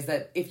the thing, is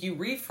that if you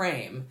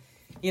reframe,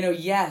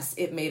 yes,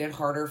 it made it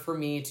harder for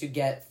me to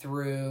get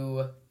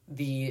through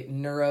the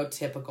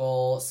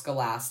neurotypical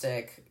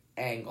scholastic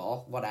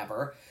angle,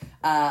 whatever.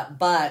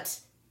 But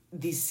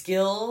the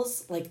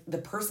skills, like the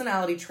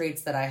personality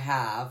traits that I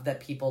have that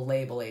people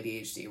label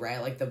ADHD,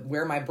 right? Like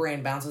where my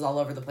brain bounces all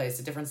over the place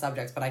to different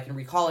subjects, but I can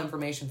recall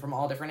information from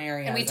all different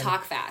areas. And we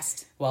talk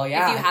fast. Well,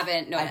 yeah. If you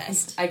haven't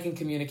noticed. I can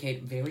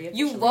communicate very efficiently.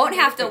 You won't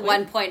have to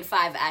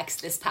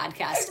 1.5x this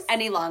podcast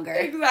any longer.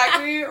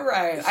 Exactly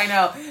right. I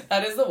know.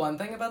 That is the one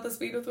thing about the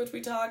speed with which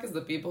we talk, is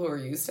the people who are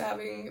used to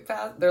having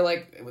fast, they're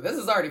like, this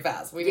is already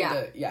fast. We need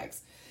to,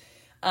 yikes.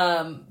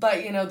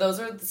 But those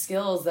are the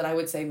skills that I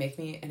would say make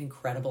me an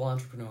incredible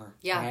entrepreneur.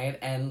 Yeah. Right?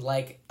 And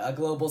like a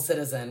global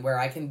citizen where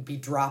I can be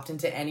dropped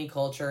into any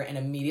culture and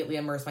immediately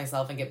immerse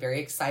myself and get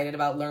very excited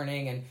about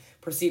learning and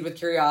proceed with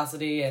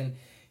curiosity and,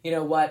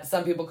 what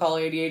some people call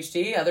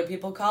ADHD, other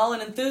people call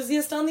an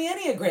enthusiast on the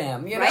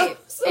Enneagram, Right.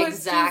 So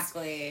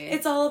exactly.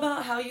 It's all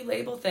about how you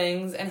label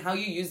things and how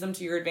you use them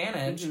to your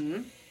advantage.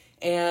 Mm-hmm.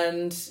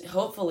 And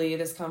hopefully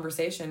this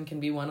conversation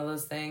can be one of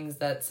those things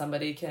that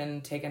somebody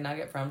can take a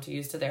nugget from to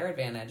use to their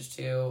advantage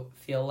to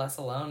feel less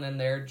alone in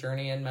their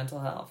journey in mental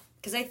health.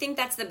 Because I think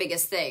that's the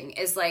biggest thing,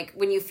 is like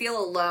when you feel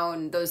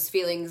alone, those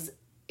feelings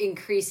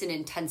increase in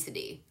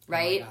intensity,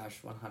 right? Oh my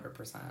gosh,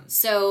 100%.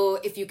 So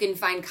if you can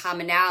find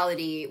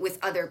commonality with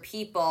other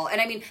people,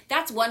 and I mean,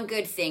 that's one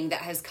good thing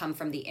that has come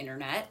from the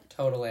internet.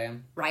 Totally.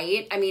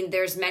 Right? I mean,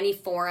 there's many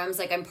forums,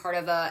 like I'm part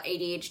of a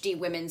ADHD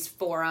women's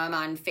forum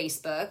on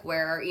Facebook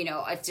where,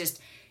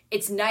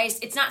 it's nice.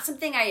 It's not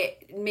something I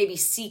maybe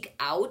seek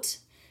out,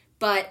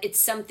 but it's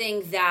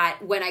something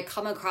that when I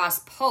come across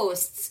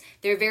posts,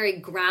 they're very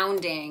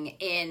grounding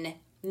in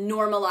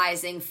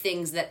normalizing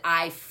things that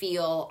I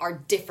feel are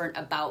different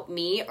about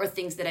me or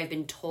things that I've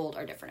been told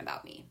are different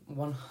about me.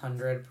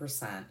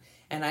 100%.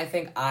 And I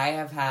think I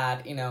have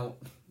had,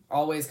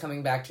 always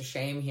coming back to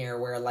shame here,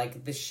 where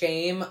like the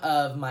shame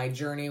of my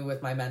journey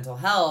with my mental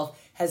health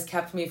has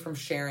kept me from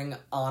sharing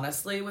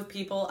honestly with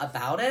people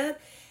about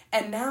it.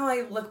 And now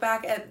I look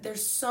back at,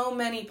 there's so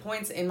many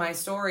points in my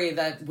story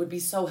that would be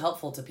so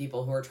helpful to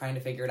people who are trying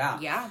to figure it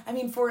out. Yeah. I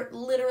mean, for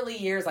literally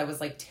years, I was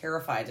like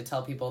terrified to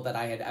tell people that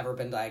I had ever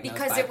been diagnosed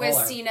because it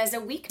was seen as a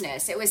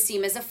weakness. It was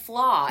seen as a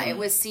flaw. Mm-hmm. It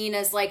was seen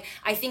as like,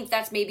 I think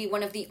that's maybe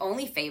one of the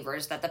only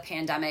favors that the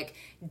pandemic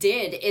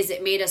did, is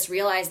it made us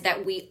realize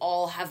that we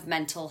all have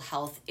mental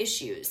health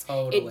issues.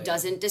 Totally. It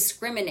doesn't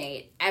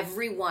discriminate.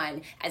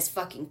 Everyone as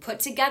fucking put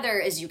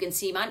together as you can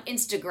see them on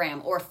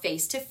Instagram or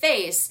face to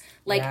face.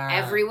 Like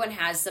everyone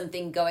has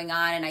something going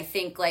on. And I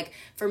think like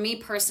for me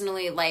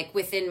personally, like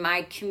within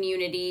my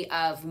community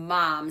of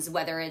moms,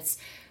 whether it's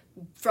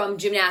from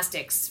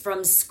gymnastics,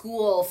 from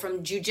school,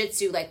 from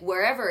jujitsu, like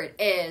wherever it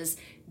is,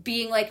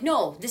 being like,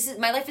 no,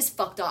 my life is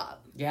fucked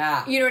up.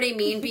 Yeah. You know what I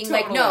mean? Being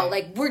Totally. like, no,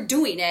 like we're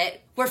doing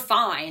it. We're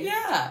fine.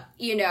 Yeah.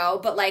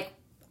 But like,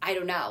 I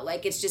don't know.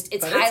 Like, it's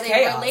but highly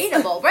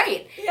relatable.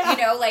 Right.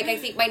 Yeah. Like I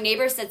think my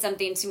neighbor said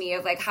something to me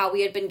of like how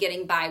we had been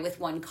getting by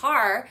with one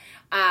car.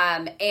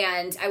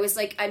 And I was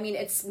like, I mean,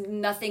 it's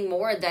nothing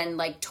more than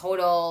like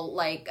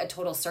a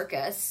total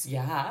circus.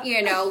 Yeah.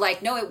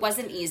 Like, no, it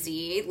wasn't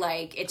easy.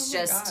 Like, it's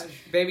gosh.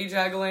 Baby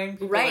juggling.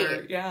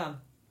 Right. Yeah.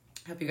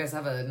 Hope you guys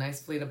have a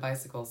nice fleet of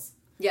bicycles.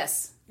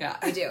 Yes. Yeah.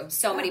 We do.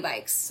 So many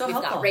bikes. So we've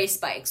helpful. got race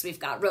bikes. We've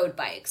got road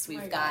bikes.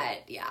 We've got,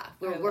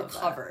 we're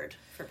covered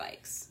for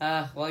bikes.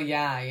 Well,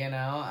 yeah,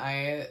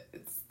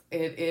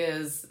 it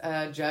is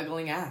a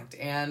juggling act.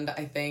 And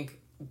I think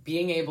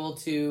being able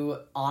to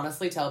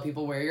honestly tell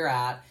people where you're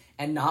at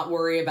and not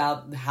worry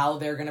about how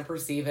they're going to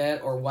perceive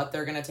it or what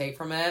they're going to take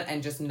from it,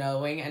 and just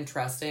knowing and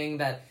trusting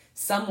that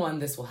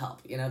this will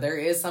help. There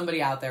is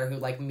somebody out there who,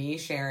 like me,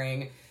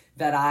 sharing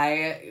that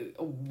I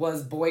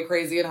was boy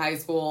crazy in high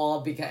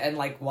school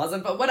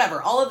wasn't, but whatever,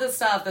 all of this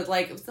stuff that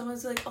like,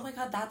 someone's like, oh my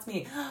God, that's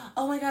me.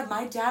 Oh my God,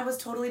 my dad was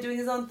totally doing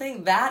his own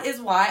thing. That is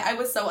why I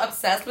was so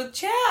obsessed with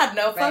Chad.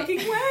 No fucking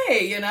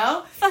way,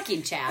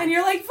 Fucking Chad. And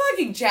you're like,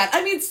 fucking Chad.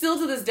 I mean, still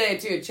to this day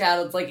too,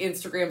 Chad's like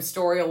Instagram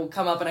story will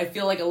come up and I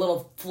feel like a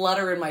little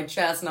flutter in my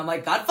chest and I'm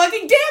like, God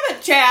fucking damn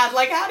it, Chad.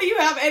 Like, how do you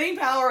have any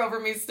power over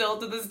me still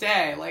to this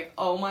day? Like,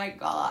 oh my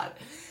God.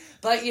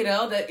 But, you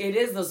know, that it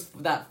is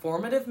that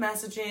formative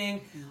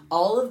messaging,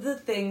 all of the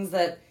things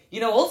that, you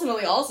know,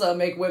 ultimately also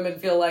make women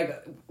feel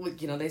like,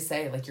 you know, they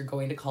say, like, you're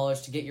going to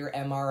college to get your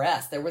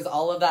MRS. There was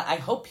all of that. I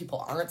hope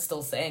people aren't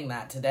still saying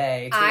that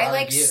today.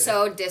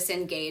 So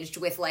disengaged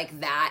with,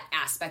 like, that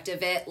aspect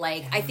of it.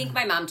 Like, I think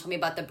my mom told me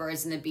about the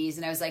birds and the bees,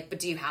 and I was like, but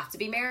do you have to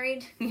be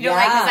married? You know,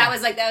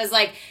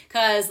 like,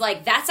 because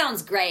that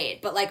sounds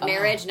great, but, like,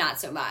 marriage, not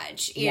so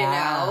much, you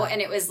know?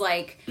 And it was,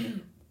 like,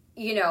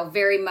 you know,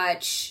 very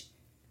much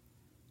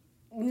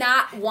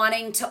not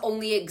wanting to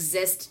only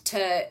exist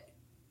to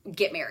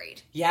get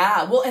married.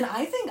 Yeah. Well, and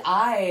I think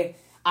I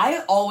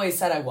always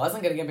said I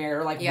wasn't going to get married,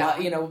 or like,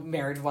 what, you know,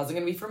 marriage wasn't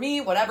going to be for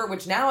me, whatever,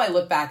 which now I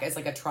look back as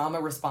like a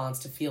trauma response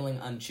to feeling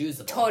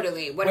unchoosable.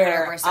 Totally. 100%.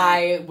 Where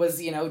I was,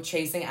 you know,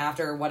 chasing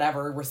after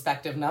whatever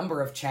respective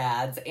number of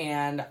Chads,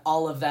 and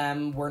all of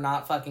them were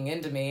not fucking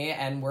into me,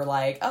 and were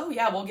like, oh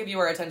yeah, we'll give you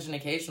our attention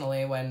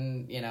occasionally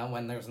when, you know,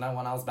 when there's no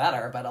one else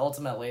better, but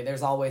ultimately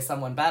there's always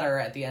someone better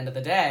at the end of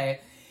the day.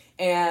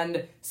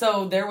 And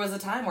so there was a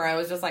time where I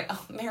was just like,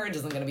 oh, marriage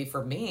isn't going to be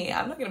for me.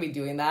 I'm not going to be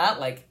doing that.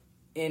 Like,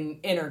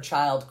 inner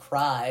child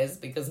cries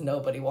because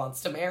nobody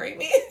wants to marry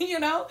me, you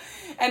know?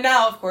 And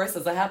now, of course,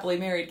 as a happily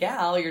married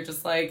gal, you're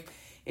just like,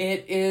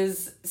 it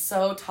is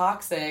so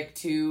toxic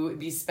to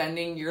be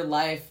spending your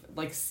life,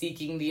 like,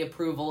 seeking the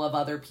approval of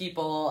other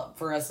people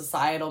for a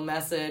societal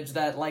message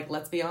that, like,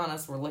 let's be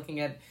honest, we're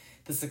looking at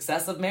the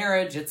success of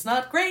marriage. It's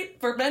not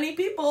great for many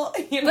people,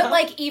 you know? But,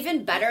 like,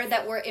 even better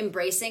that we're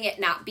embracing it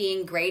not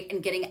being great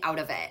and getting out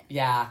of it.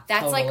 Yeah,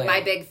 That's, totally. like, my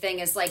big thing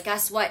is, like,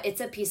 guess what?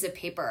 It's a piece of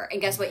paper.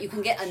 And guess what? You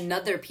can get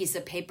another piece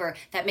of paper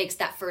that makes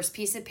that first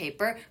piece of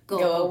paper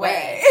go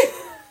away.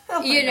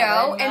 You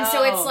know? And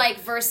so it's, like,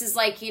 versus,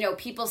 like, you know,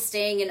 people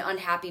staying in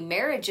unhappy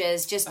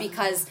marriages just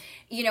because,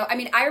 you know, I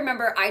mean, I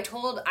remember I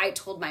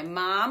told my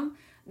mom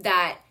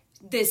that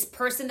this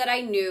person that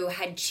I knew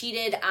had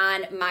cheated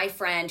on my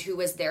friend who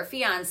was their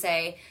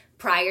fiance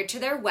prior to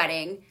their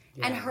wedding.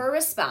 Yeah. And her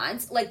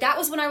response, like, that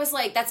was when I was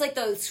like, that's like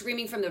the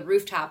screaming from the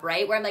rooftop,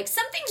 right? Where I'm like,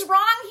 something's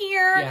wrong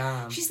here.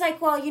 Yeah. She's like,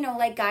 well, you know,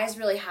 like, guys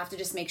really have to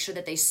just make sure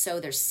that they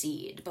sow their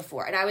seed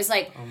before. And I was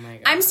like, oh my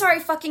God. I'm sorry,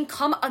 fucking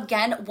come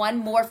again one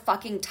more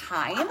fucking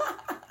time.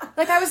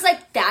 Like, I was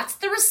like, that's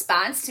the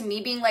response to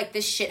me being like,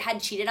 this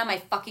shithead cheated on my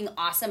fucking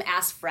awesome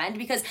ass friend,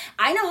 because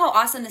I know how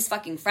awesome this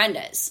fucking friend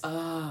is.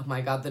 Oh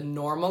my God, the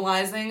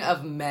normalizing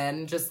of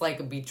men just,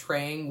 like,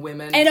 betraying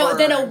women. And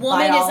then a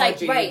woman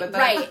biology, is like,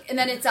 right. And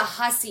then it's a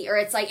hussy, or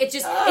it's like, it's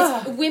just,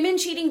 it's women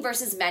cheating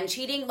versus men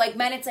cheating. Like,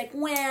 men, it's like,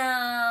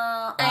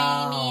 well,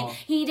 I mean,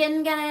 he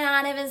didn't get it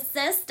out of his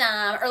system.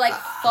 Or like,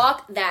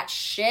 fuck that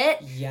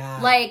shit. Yeah.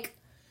 Like,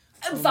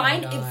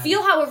 fine,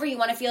 feel however you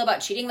want to feel about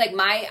cheating. Like,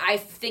 I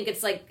think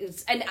it's like,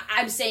 and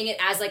I'm saying it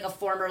as like a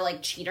former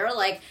like cheater,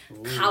 like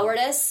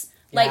cowardice.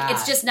 Like,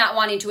 it's just not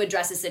wanting to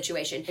address the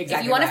situation. Exactly.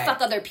 If you want to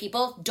fuck other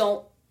people,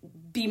 don't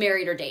be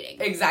married or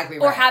dating. Exactly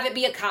right. Or have it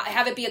be a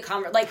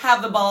like,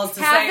 have the balls to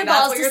say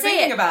that's what you're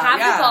thinking about.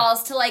 Have the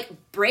balls to, like,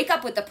 break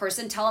up with the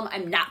person, tell them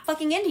I'm not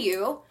fucking into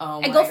you,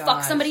 and go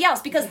fuck somebody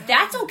else, because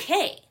that's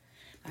okay.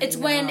 It's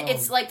when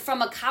it's, like,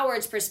 from a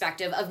coward's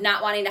perspective of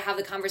not wanting to have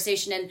the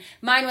conversation. And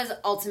mine was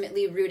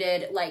ultimately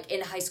rooted, like,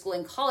 in high school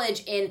and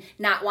college, in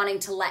not wanting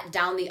to let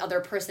down the other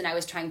person I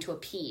was trying to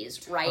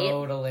appease, right?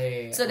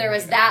 Totally. So there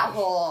was that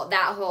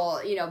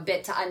whole, you know,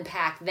 bit to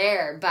unpack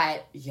there.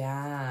 But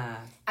yeah,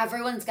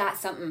 everyone's got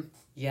something.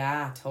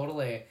 Yeah,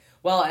 totally.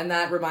 Well, and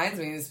that reminds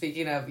me,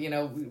 speaking of, you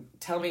know,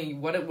 tell me,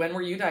 when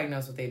were you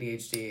diagnosed with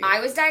ADHD? I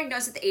was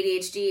diagnosed with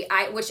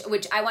ADHD,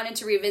 which I wanted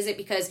to revisit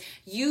because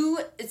you,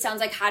 it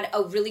sounds like, had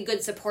a really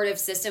good supportive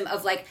system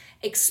of, like,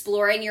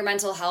 exploring your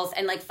mental health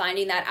and, like,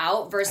 finding that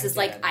out versus,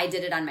 like, I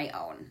did it on my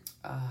own.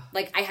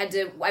 Like,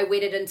 I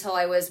waited until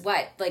I was,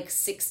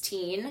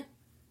 16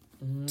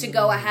 to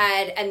go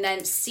ahead and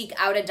then seek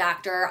out a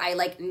doctor. I,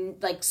 like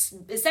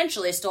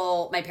essentially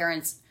stole my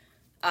parents'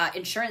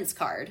 insurance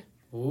card.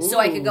 Ooh. So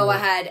I could go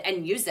ahead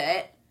and use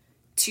it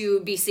to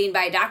be seen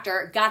by a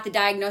doctor. Got the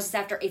diagnosis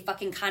after a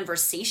fucking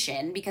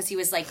conversation because he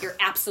was like, you're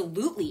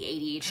absolutely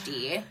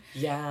ADHD.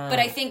 Yeah. But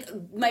I think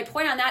my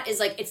point on that is,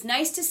 like, it's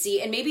nice to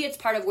see, and maybe it's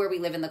part of where we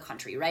live in the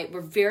country, right?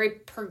 We're very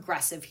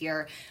progressive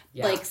here.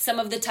 Yeah. Like, some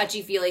of the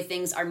touchy-feely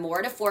things are more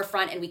at a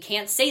forefront, and we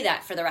can't say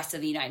that for the rest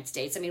of the United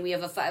States. I mean, we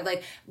have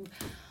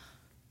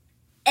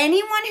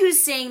anyone who's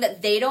saying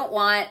that they don't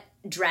want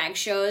drag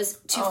shows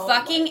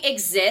to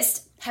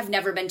exist have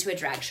never been to a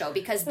drag show,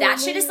 because that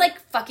shit is like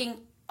fucking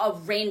a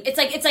rain. It's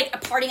like a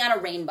partying on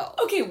a rainbow.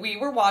 Okay, we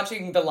were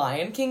watching The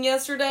Lion King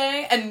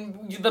yesterday,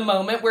 and the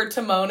moment where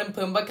Timon and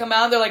Pumbaa come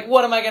out, they're like,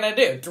 what am I gonna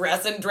do?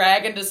 Dress and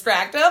drag and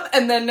distract them?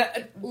 And then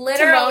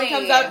Timon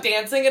comes out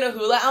dancing in a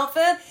hula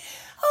outfit.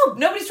 Oh,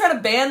 nobody's trying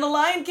to ban The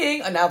Lion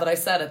King. And now that I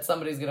said it,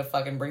 somebody's gonna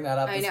fucking bring that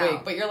up this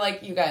week. But you're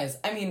like, you guys,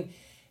 I mean,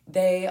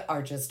 they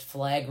are just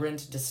flagrant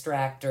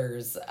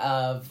distractors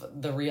of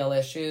the real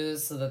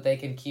issues so that they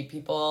can keep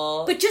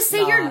people. But just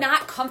say you're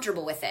not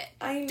comfortable with it.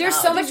 I know. There's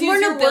so much more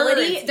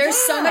nobility. There's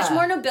so much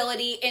more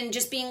nobility in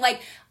just being like,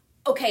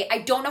 okay, I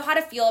don't know how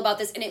to feel about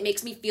this, and it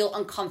makes me feel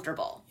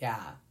uncomfortable.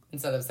 Yeah.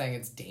 instead of saying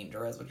it's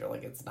dangerous, which you're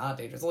like, it's not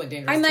dangerous. It's only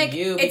dangerous I'm like, to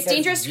you. it's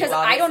dangerous because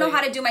I don't know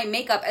how to do my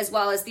makeup as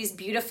well as these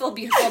beautiful,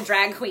 beautiful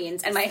drag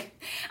queens. And I'm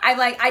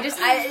like,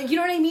 you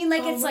know what I mean?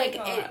 Like, it's like,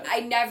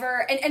 I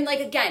never, and like,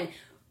 again,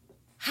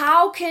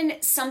 how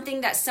can something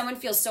that someone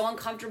feels so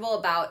uncomfortable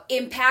about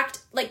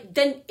impact, like,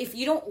 then if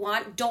you don't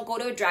go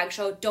to a drag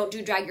show, don't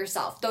do drag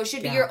yourself. Those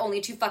should be your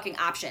only two fucking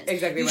options.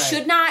 Exactly. You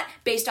should not,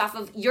 based off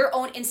of your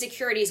own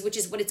insecurities, which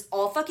is what it's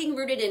all fucking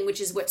rooted in, which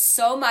is what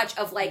so much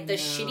of, like, the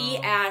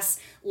shitty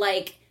ass,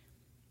 like,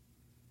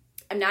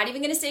 I'm not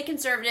even going to say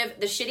conservative,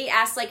 the shitty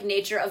ass, like,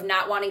 nature of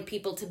not wanting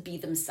people to be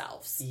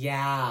themselves.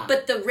 Yeah.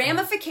 But the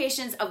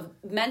ramifications of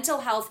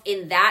mental health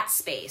in that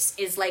space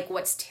is, like,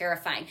 what's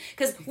terrifying.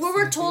 Because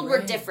we're told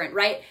we're different,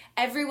 right?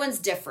 Everyone's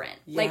different.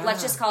 Yeah. Like,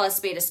 let's just call a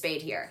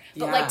spade here.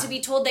 But, like, to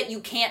be told that you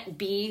can't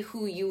be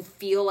who you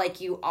feel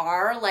like you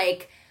are,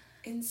 like...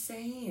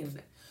 Insane.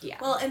 Yeah.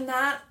 Well, and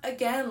that,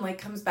 again, like,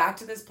 comes back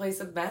to this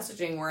place of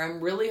messaging where I'm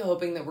really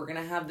hoping that we're going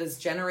to have this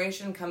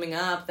generation coming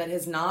up that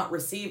has not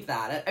received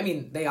that. I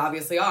mean, they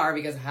obviously are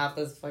because half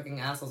those fucking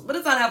assholes, but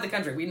it's not half the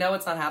country. We know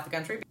it's not half the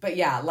country. But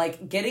yeah,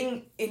 like,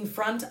 getting in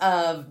front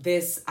of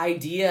this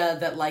idea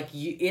that, like,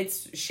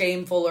 it's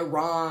shameful or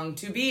wrong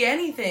to be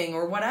anything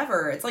or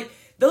whatever. It's like,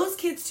 those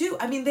kids too.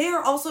 I mean, they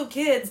are also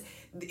kids,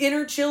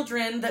 inner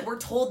children that were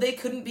told they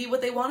couldn't be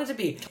what they wanted to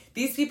be.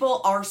 These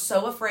people are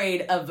so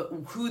afraid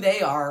of who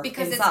they are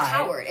because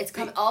inside. It's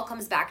coward. All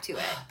comes back to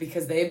it.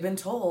 Because they've been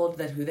told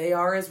that who they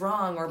are is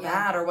wrong or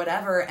bad or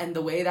whatever, and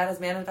the way that is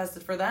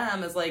manifested for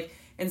them is like,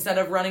 instead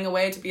of running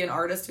away to be an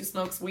artist who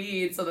smokes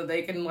weed so that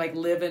they can, like,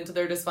 live into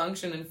their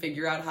dysfunction and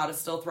figure out how to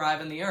still thrive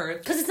in the earth.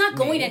 Because it's not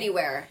going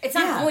anywhere. It's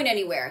not going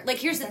anywhere. Like,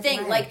 here's the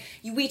thing. Right.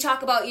 Like, we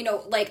talk about, you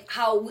know, like,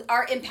 how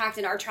our impact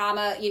and our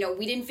trauma, you know,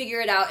 we didn't figure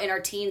it out in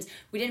our teens.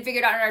 We didn't figure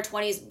it out in our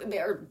 20s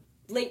or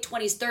late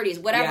 20s,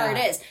 30s, whatever it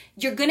is.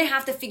 You're going to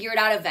have to figure it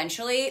out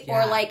eventually,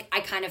 or, like, I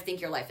kind of think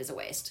your life is a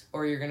waste.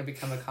 Or you're going to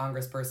become a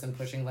congressperson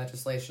pushing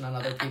legislation on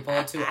other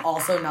people to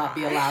also not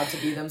be allowed to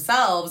be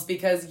themselves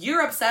because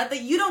you're upset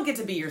that you don't get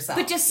to be yourself.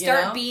 But just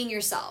start being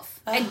yourself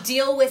and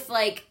deal with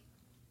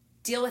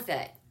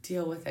it.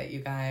 Deal with it, you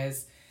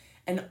guys.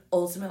 And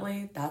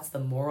ultimately, that's the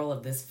moral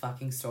of this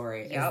fucking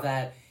story, is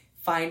that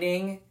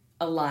finding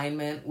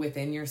alignment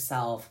within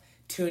yourself,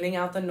 tuning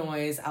out the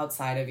noise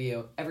outside of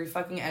you. Every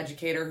fucking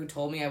educator who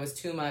told me I was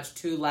too much,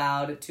 too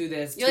loud, too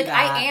this, You're too like,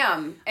 that.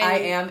 I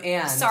am.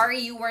 And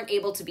sorry you weren't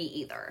able to be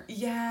either.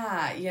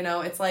 Yeah, you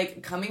know, it's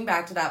like coming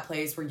back to that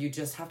place where you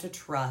just have to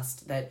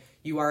trust that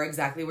you are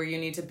exactly where you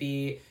need to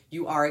be.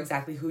 You are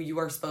exactly who you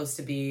are supposed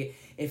to be.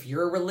 If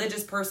you're a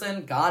religious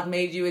person, God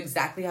made you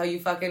exactly how you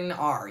fucking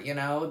are, you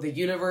know? The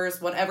universe,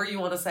 whatever you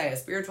want to say. A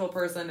spiritual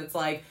person, it's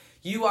like,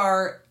 you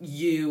are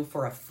you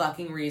for a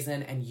fucking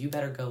reason, and you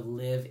better go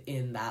live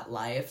in that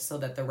life so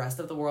that the rest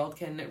of the world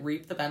can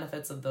reap the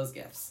benefits of those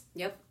gifts.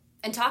 Yep.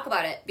 And talk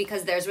about it,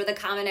 because there's where the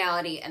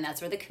commonality and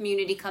that's where the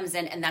community comes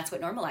in, and that's what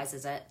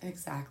normalizes it.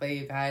 Exactly,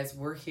 you guys.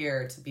 We're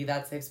here to be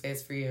that safe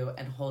space for you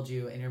and hold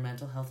you in your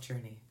mental health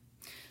journey.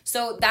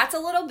 So that's a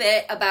little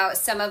bit about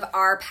some of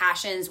our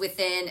passions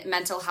within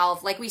mental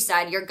health. Like we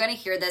said, you're going to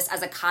hear this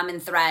as a common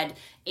thread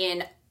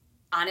in,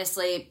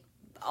 honestly,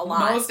 a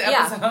lot. Most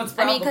episodes,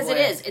 probably. I mean, because it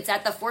is. It's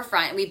at the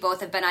forefront. We both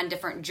have been on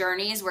different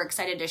journeys. We're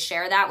excited to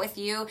share that with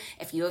you.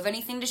 If you have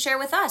anything to share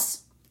with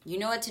us, you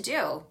know what to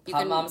do. You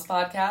can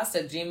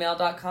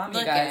PopMomsPodcast@gmail.com,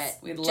 you guys.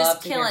 We'd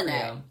love to hear from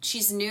you.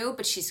 She's new,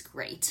 but she's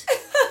great.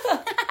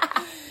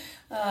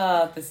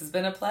 This has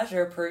been a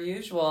pleasure, per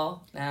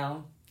usual.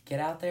 Now, get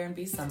out there and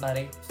be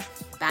somebody.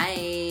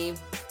 Bye.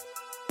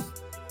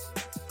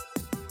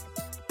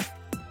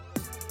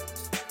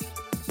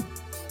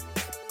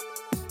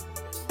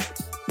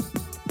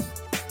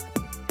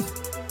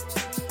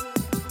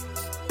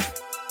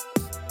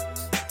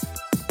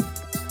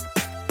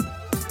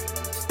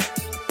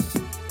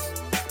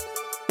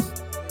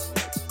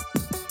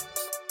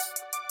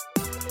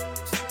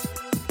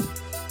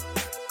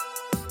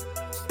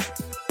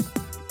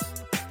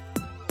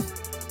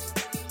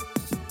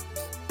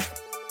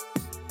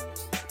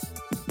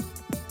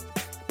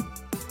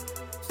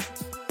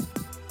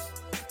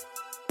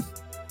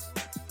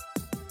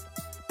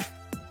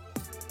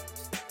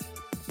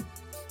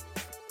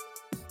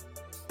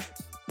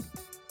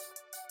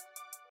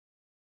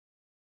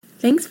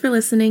 Thanks for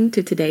listening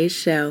to today's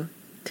show.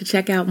 To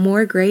check out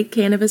more great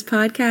cannabis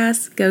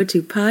podcasts, go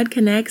to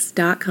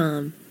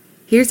podconnects.com.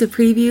 Here's a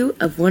preview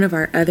of one of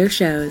our other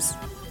shows.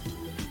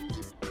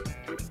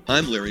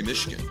 I'm Larry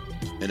Michigan,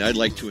 and I'd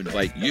like to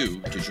invite you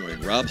to join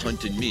Rob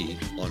Hunt and me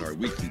on our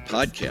weekly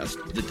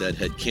podcast, The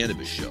Deadhead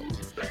Cannabis Show.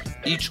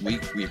 Each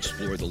week, we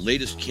explore the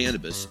latest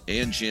cannabis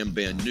and jam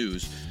band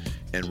news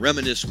and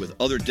reminisce with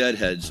other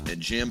Deadheads and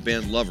jam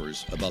band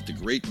lovers about the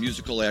great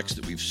musical acts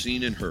that we've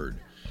seen and heard.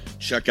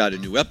 Check out a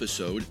new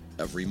episode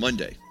every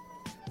Monday.